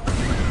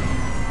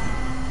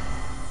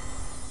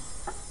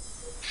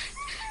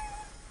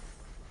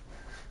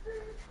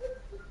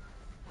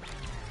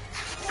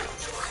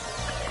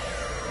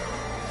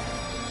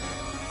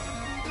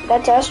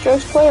 That's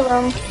Astros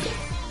Playroom.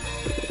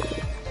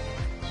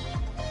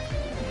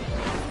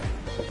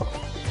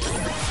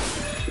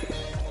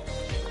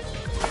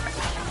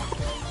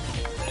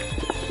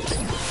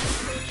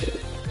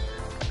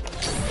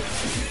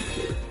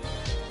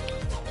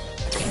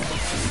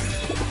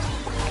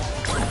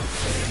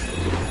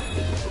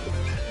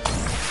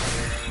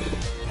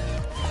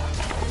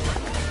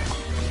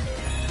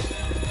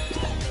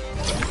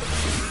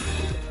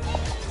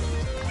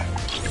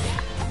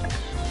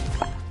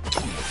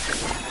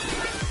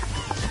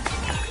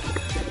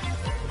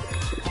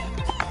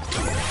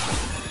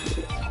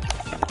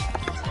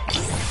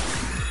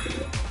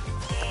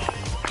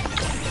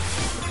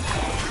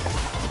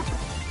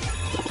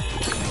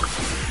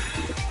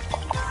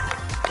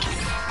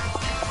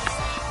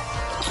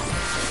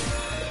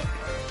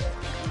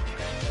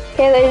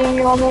 Okay, ladies and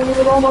gentlemen,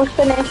 we're almost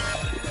finished.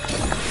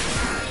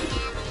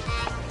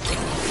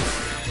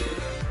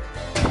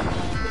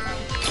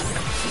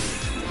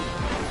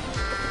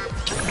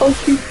 Oh,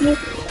 shoot.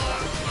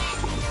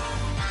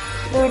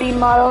 3D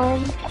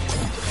modeling.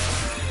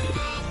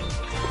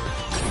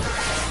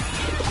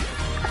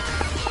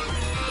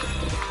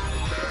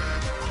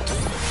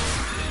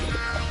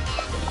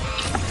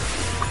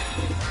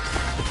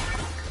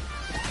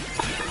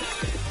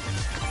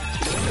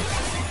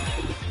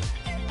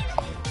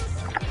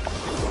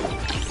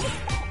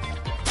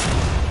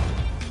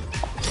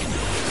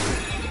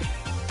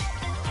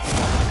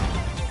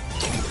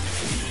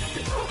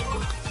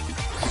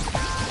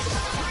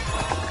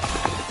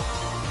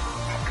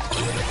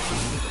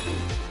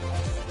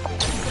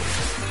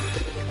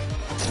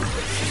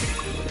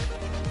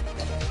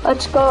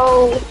 Let's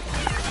go.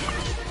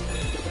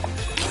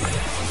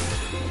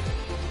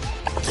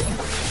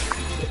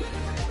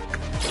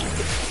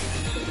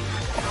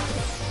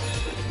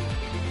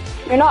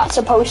 You're not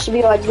supposed to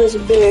be like this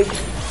big,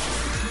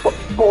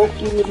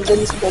 bulky,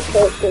 invincible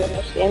character in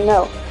this game,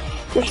 no.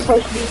 You're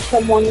supposed to be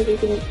someone who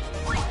can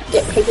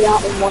get taken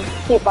out in one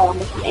hit by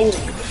almost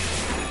anything.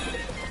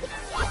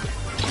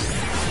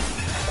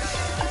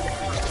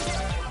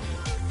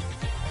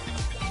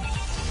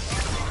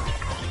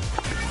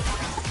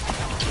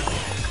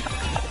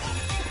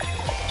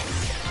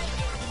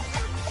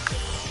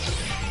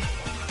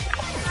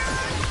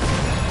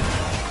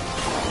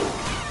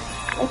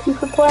 Thank you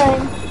for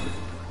playing.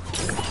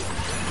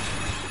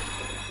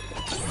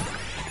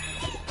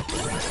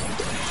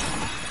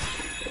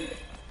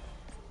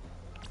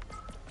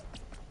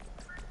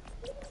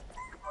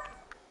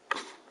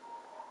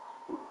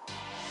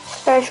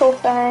 Special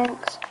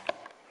thanks.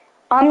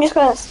 I'm just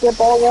gonna skip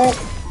all that.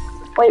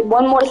 Wait,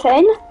 one more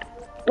thing?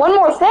 One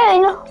more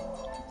thing?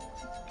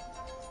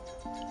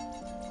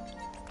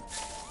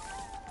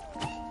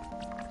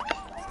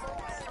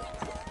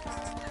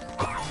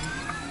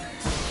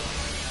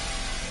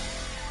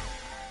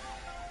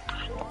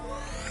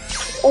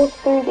 Old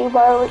 3D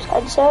wireless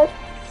headset.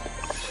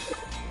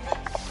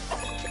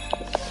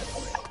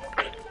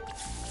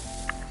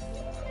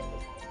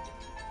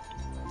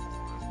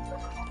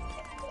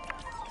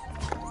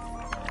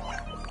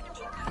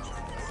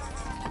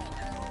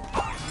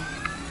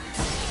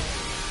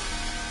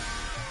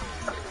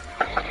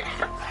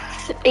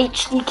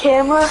 HD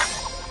camera.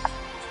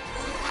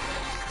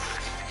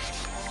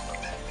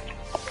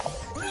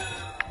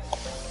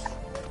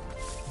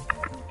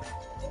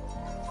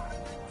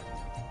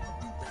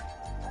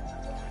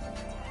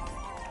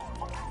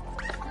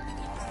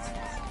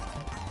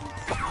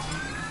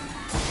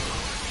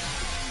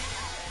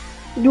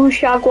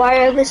 DualShock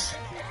wireless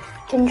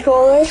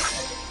controller.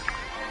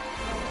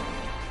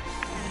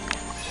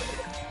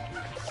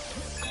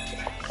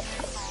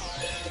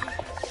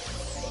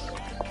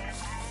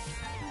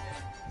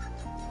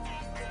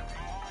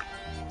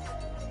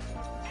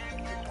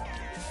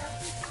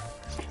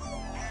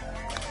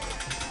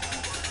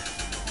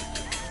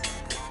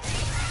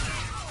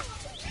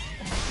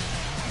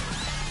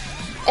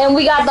 And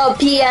we got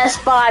the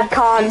PS5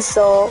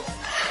 console.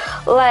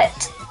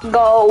 Let's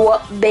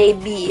go,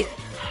 baby.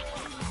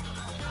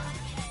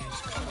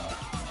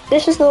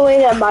 This is the way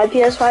that my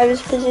PS5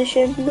 is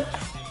positioned.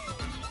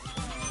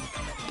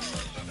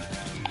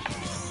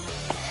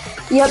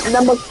 Yep,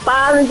 number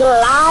 5 is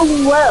alive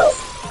and well.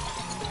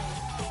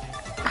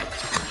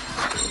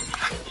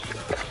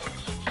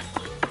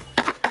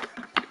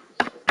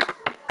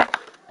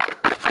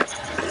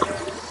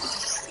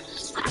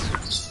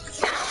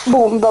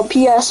 Boom, the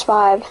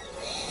PS5.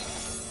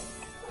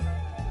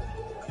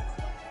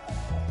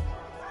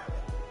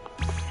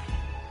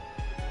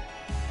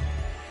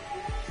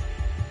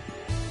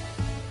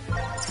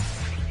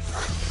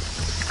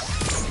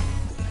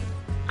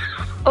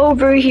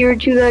 Over here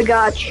to the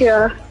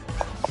gotcha.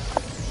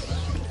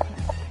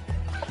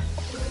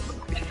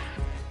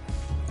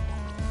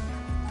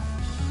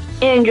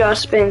 And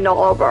just spend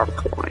all of our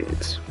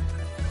coins.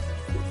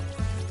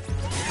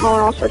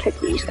 I'll also take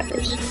these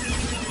guys.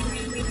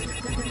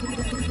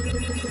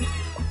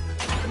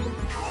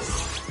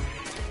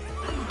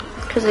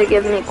 Because they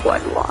give me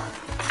quite a lot.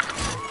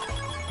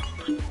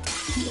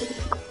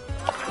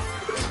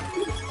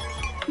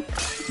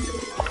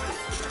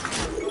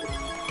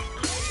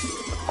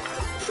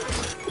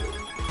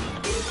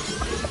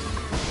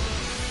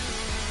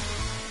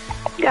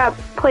 Got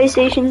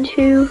PlayStation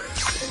 2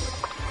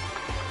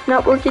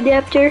 network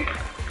adapter.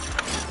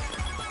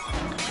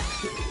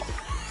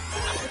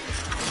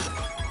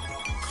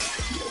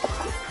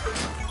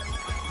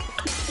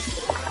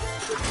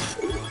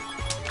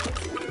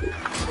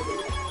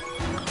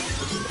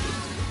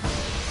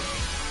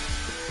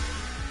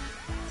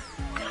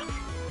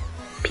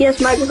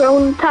 PS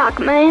microphone talk,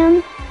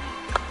 man.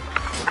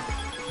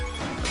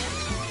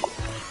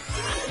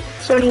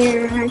 Sony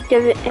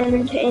Interactive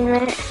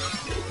Entertainment.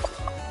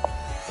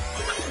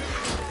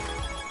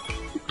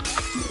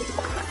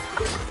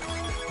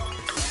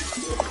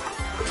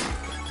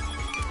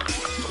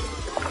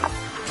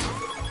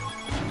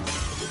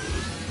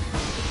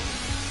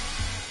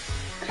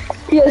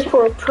 Yes,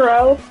 for a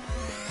pro.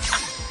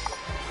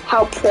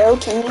 How pro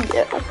can you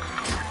get?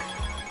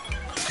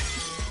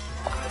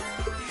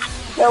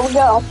 There we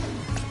go.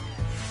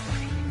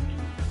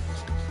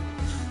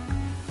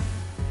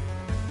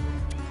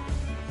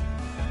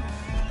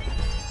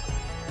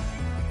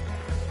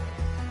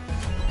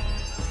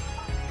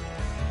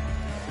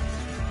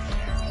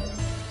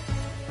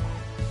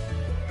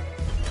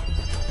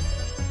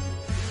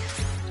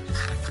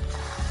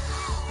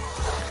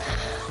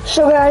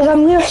 So guys,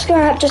 I'm just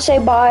gonna have to say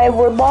bye.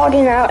 We're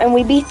logging out and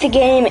we beat the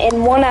game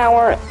in 1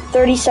 hour,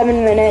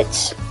 37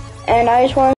 minutes. And I just want